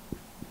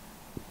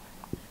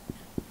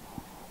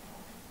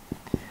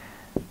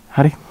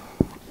 හරි.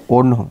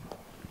 ඕන්න ඔහොම.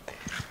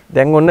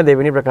 දැන් ඔන්න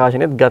දෙවෙනි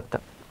ප්‍රකාශනෙත්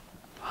ගත්තා.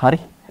 හරි.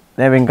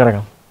 දැන් වෙන්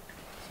කරගමු.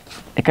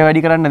 එක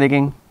වැඩි කරන්න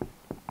දෙකෙන්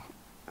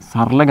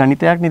සරල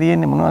ගණිතයක් නේ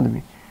තියෙන්නේ මොනවද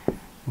මේ?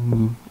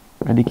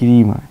 වැඩි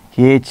කිරීම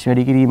KH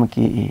වැඩි කිරීම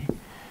KA.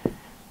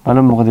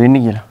 බලමු මොකද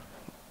වෙන්නේ කියලා.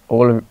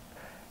 ඕගොල්ලෝ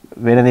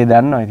වෙන දේ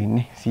දන්නවා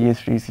ඉතින්නේ.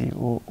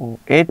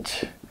 CH3COOH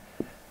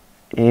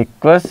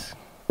aqueous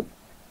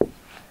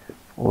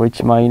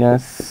OH-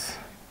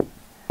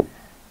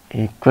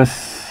 aqueous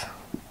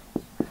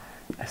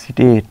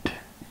acetate.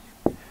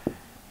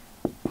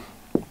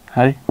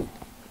 හරි.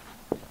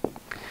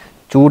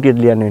 චූටියට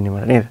ලියන්න වෙන්නේ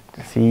මට නේද?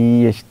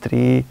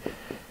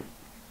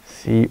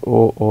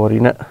 CH3COO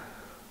ඍණ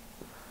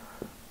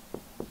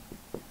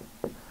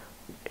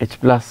H+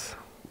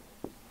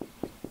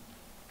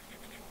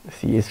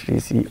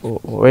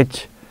 CH3COOH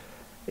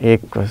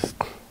aqueous.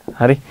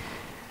 හරි.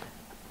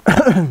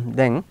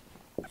 දැන්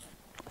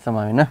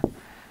සමා වෙන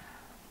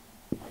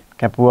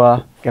කැපුවා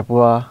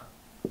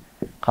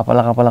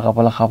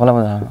කපලම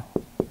දානවා.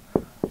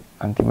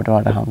 අන්තිමට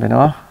වඩ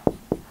හම්බෙනවා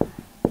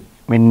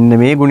මෙන්න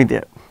මේ ගුණිතය.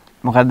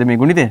 මොකද්ද මේ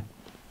ගුණිතය?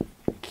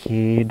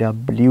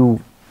 KW.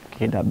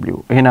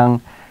 එහෙනම්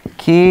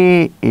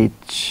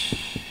KH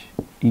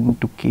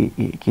into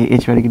KA.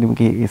 KH වැඩි කිරීම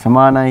KA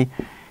සමානයි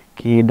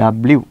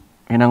KW.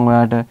 එහෙනම්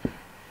ඔයාට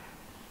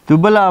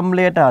දුබල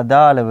අම්ලයට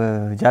අදාළව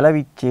ජල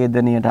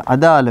විච්ඡේදනයට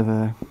අදාළව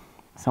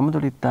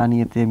සමතුලිතතා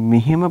නියතය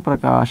මෙහෙම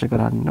ප්‍රකාශ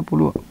කරන්න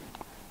පුළුවන්.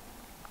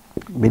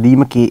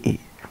 බෙදීම KA.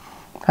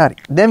 හරි.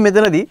 දැන්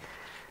මෙතනදී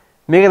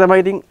මේක තමයි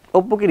ඉතින්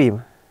ඔප්පු කිරීම.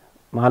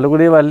 මහ ලොකු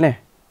දේවල් නෑ.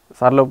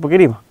 සරල ඔප්පු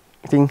කිරීම.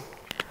 ඉතින්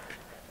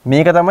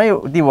මේක තමයි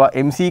ඉතින්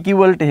MCQ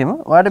වලට එහෙම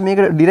ඔයාලට මේක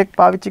ඩිරෙක්ට්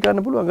පාවිච්චි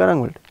කරන්න පුළුවන් ගණන්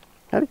වලට.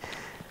 හරි.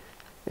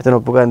 එතන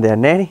ඔප්පු ගන්න දෙයක්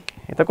නැහැ නේ.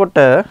 එතකොට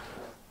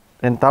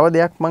දැන් තව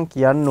දෙයක් මම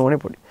කියන්න ඕනේ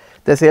පොඩි.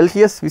 දැන්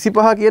සෙල්සියස්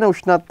 25 කියන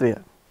උෂ්ණත්වය.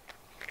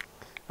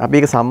 අපි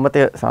ඒක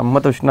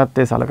සම්මත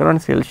උෂ්ණත්වය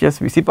සලකනවානේ සෙල්සියස්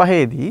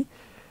 25 දී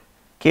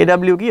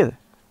KW කීයද?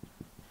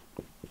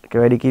 ඒක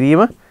වැඩි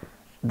කිරීම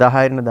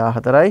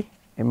 10^14යි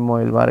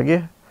mol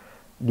වර්ගය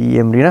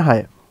dm ඍණ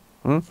 6.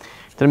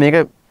 එතන මේක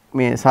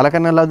මේ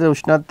සලකන ලද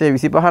උෂ්ණත්වය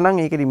 25 නම්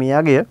ඒකෙදි මේ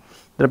අගය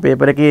ඒතර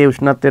පේපර් එකේ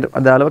උෂ්ණත්වයට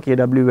අදාළව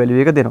KW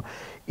වැලියු එක දෙනවා.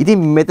 ඉතින්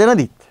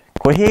මෙතනදිත්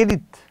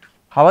කොහේදිත්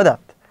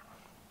හවදත්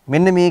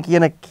මෙන්න මේ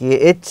කියන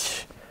KH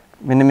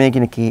මෙන්න මේ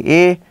කියන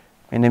KA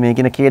මෙන්න මේ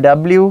කියන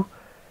KW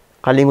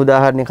කලින්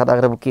උදාහරණයක් කතා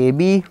කරපු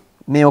KB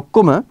මේ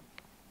ඔක්කොම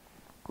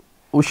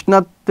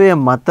උෂ්ණත්වය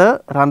මත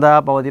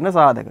රඳා පවතින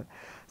සාධක.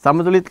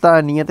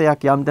 සමතුලිතතා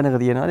නියතයක් යම් තැනක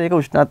තියෙනවා. ඒක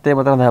උෂ්ණත්වය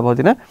මත රඳා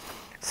පවතින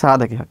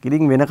සාධකයක්.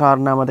 ඉතින් වෙන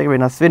කාරණා මතක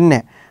වෙනස්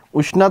වෙන්නේ නැහැ.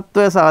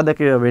 උෂ්ණත්වය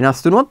සාධකය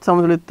වෙනස් වුණොත්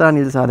සමතුලිතතා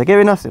නියත සාධකය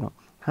වෙනස් වෙනවා.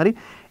 හරි.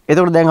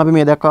 එතකොට දැන් අපි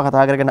මේ දක්වා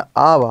කතා කරගෙන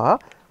ආවා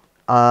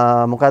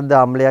මොකද්ද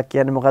අම්ලයක්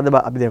කියන්නේ මොකද්ද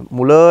අපි දැන්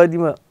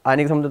මුලදීම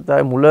ආයනික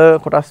සමතුලිතතාවයේ මුල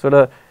කොටස්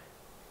වල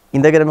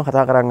ඉඳගෙනම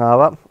කතා කරන්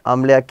ආවා.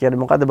 අම්ලයක් කියන්නේ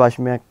මොකද්ද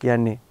භාෂ්මයක්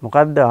කියන්නේ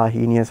මොකද්ද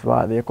ආහීනියස්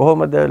වාදය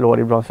කොහොමද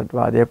ලෝරි බ්‍රොන්සට්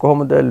වාදය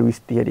කොහොමද ලුයිස්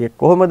තියරිය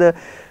කොහොමද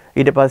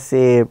ඊට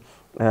පස්සේ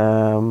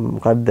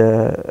මොකද්ද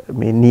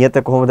මේ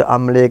නියත කොහොමද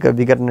අම්ලයක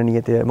විඝටන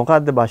නියතය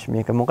මොකද්ද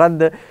භාෂ්මයක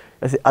මොකද්ද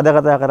අද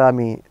කතා කරා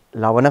මේ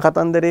ලවණ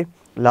කතන්දරේ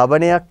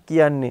ලවණයක්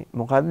කියන්නේ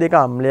මොකද්ද ඒක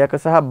අම්ලයක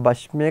සහ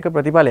භාෂ්මයක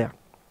ප්‍රතිඵලයක්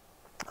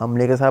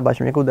අම්ලයක සහ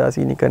භාෂ්මයක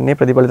උදාසීනීකරණයේ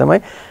ප්‍රතිඵල තමයි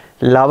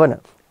ලවණ.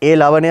 ඒ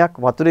ලවණයක්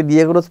වතුරේ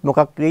දිය කරොත්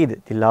මොකක් වෙයිද?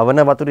 ඉතින්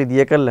ලවණ වතුරේ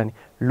දිය කරලානේ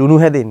ලුණු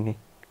හැදෙන්නේ.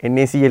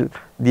 NaCl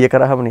දිය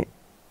කරාමනේ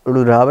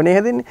ලුණු ද්‍රාවණය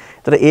හැදෙන්නේ.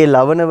 ඒතර ඒ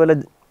ලවණ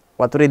වල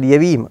වතුරේ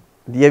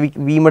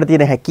දියවීමට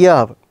තියෙන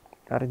හැකියාව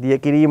හරි දිය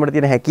කිරීමට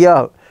තියෙන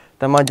හැකියාව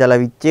තමයි ජල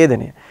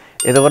විච්ඡේදනය.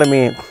 එතකොට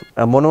මේ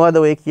මොනවද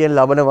ඔය කියන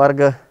ලවණ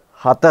වර්ග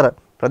 4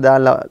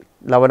 ප්‍රධාන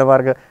ලවණ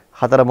වර්ග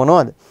 4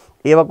 මොනවද?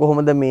 ඒවා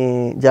කොහොමද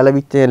මේ ජල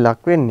විච්ඡේදයෙන්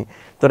ලක් වෙන්නේ?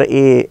 ඒතකොට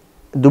ඒ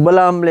දුබල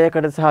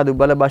අම්ලයකට සහ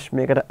දුබල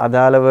භාෂ්මයකට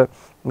අදාළව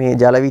මේ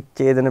ජල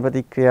විච්ඡේදන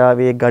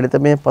ප්‍රතික්‍රියාවේ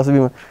ගණිතමය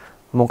පසුබිම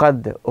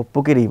මොකද්ද?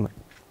 ඔප්පු කිරීම.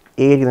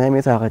 ඒක තමයි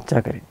මේ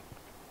සාකච්ඡා කරන්නේ.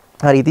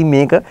 හරි ඉතින්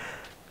මේක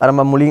අර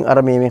මම මුලින්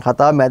අර මේ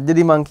කතාව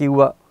මැද්දේදී මම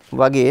කිව්වා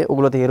වගේ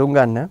ඔයගොල්ලෝ තේරුම්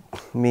ගන්න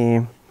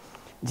මේ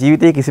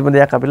ජීවිතයේ කිසිම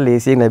දෙයක් අපිට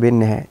ලේසියෙන්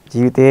ලැබෙන්නේ නැහැ.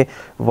 ජීවිතේ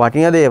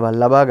වටිනා දේවල්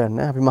ලබා ගන්න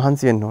අපි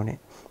මහන්සි වෙන්න ඕනේ.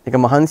 ඒක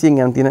මහන්සියෙන්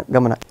යන තියෙන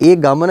ගමන. ඒ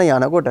ගමන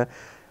යනකොට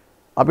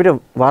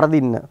අපිට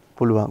වරදින්න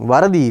පුළුවන්.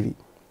 වරදීවි.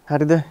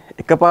 හරිද?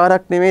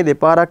 එකපාරක් නෙමෙයි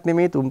දෙපාරක්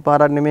නෙමෙයි තුන්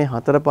පාරක් නෙමෙයි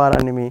හතර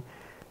පාරක් නෙමෙයි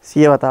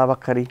 100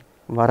 වතාවක් හරි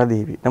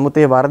වරදීවි. නමුත්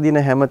ඒ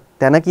වරදින හැම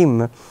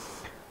තැනකින්ම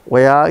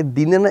ඔයා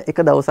දිනන එක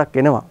දවසක්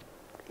එනවා.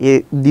 ඒ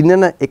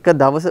දිනන එක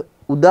දවස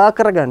උදා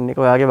කරගන්න එක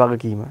ඔයාගේ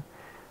වගකීම.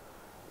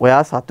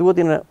 ඔයා සතුව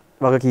තියෙන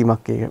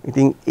වගකීමක් ඒක.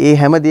 ඉතින් ඒ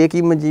හැම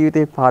දෙයකින්ම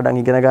ජීවිතේ පාඩම්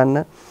ඉගෙන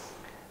ගන්න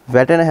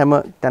වැටෙන හැම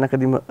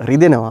තැනකදීම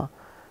රිදෙනවා.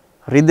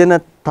 රිදෙන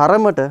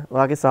තරමට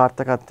ඔයාගේ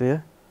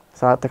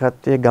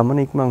සාර්ථකත්වයේ ගමන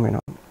ඉක්මන්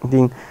වෙනවා.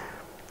 ඉතින්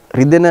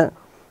රිදෙන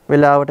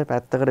වෙලාවට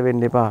පැත්තකට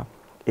වෙන්න එපා.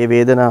 ඒ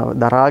වේදනාව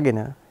දරාගෙන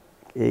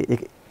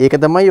ඒක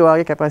තමයි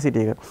ඔයාගේ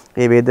කැපැසිටි එක.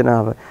 ඒ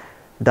වේදනාව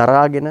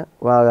දරාගෙන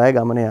ඔයාගේ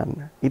ගමන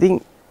යන්න.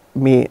 ඉතින්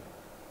මේ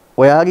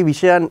ඔයාගේ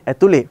විෂයන්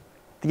ඇතුලේ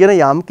තියෙන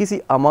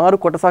යම්කිසි අමාරු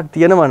කොටසක්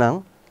තියෙනවා නම්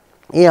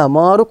ඒ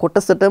අමාරු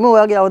කොටසටම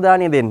ඔයාගේ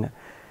අවධානය දෙන්න.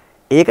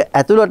 ඒක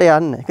ඇතුළට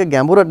යන්න, ඒක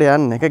ගැඹුරට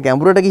යන්න, ඒක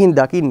ගැඹුරට ගිහින්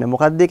දකින්න.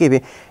 මොකක්ද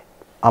ඒකේ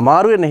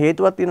අමාරු වෙන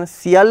හේතුවක් තියෙන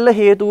සියල්ල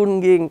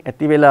හේතුන්ගෙන්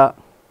ඇති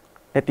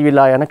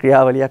වෙලා යන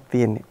ක්‍රියාවලියක්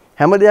තියෙන්නේ.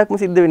 හැම දෙයක්ම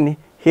සිද්ධ වෙන්නේ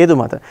හේතු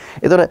මත.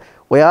 ඒතර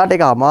ඔයාට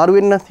ඒක අමාරු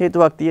වෙන්න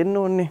හේතුවක් තියෙන්න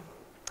ඕනේ.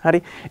 හරි.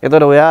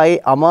 ඒතර ඔයා ඒ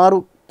අමාරු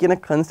කියන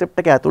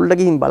concept එක ඇතුළට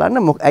ගිහින්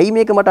බලන්න ඇයි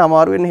මේක මට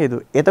අමාරු වෙන්න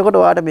හේතුව. එතකොට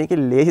ඔයාට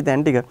මේකේ ලේසි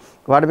තැන් ටික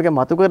ඔයාට මේක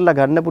මතු කරලා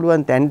ගන්න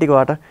පුළුවන් තැන් ටික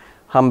ඔයාට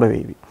හම්බ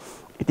වෙවි.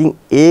 ඉතින්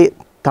ඒ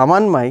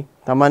තමන්මයි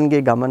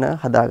තමන්ගේ ගමන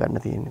හදා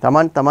ගන්න තියෙන්නේ.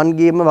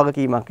 තමන්ගේම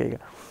වගකීමක් ඒක.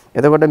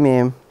 එතකොට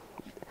මේ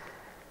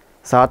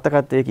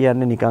සාර්ථකත්වය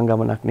කියන්නේ නිකන්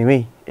ගමනක්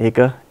නෙමෙයි. ඒක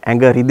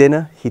ඇඟ රිදෙන,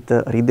 හිත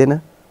රිදෙන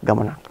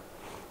ගමනක්.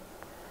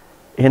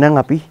 එහෙනම්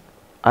අපි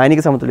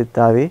ආයනික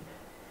සමතුලිතතාවයේ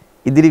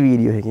ඉදිරි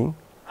වීඩියෝ එකකින්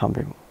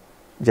හම්බෙමු.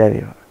 ජය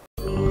වේවා.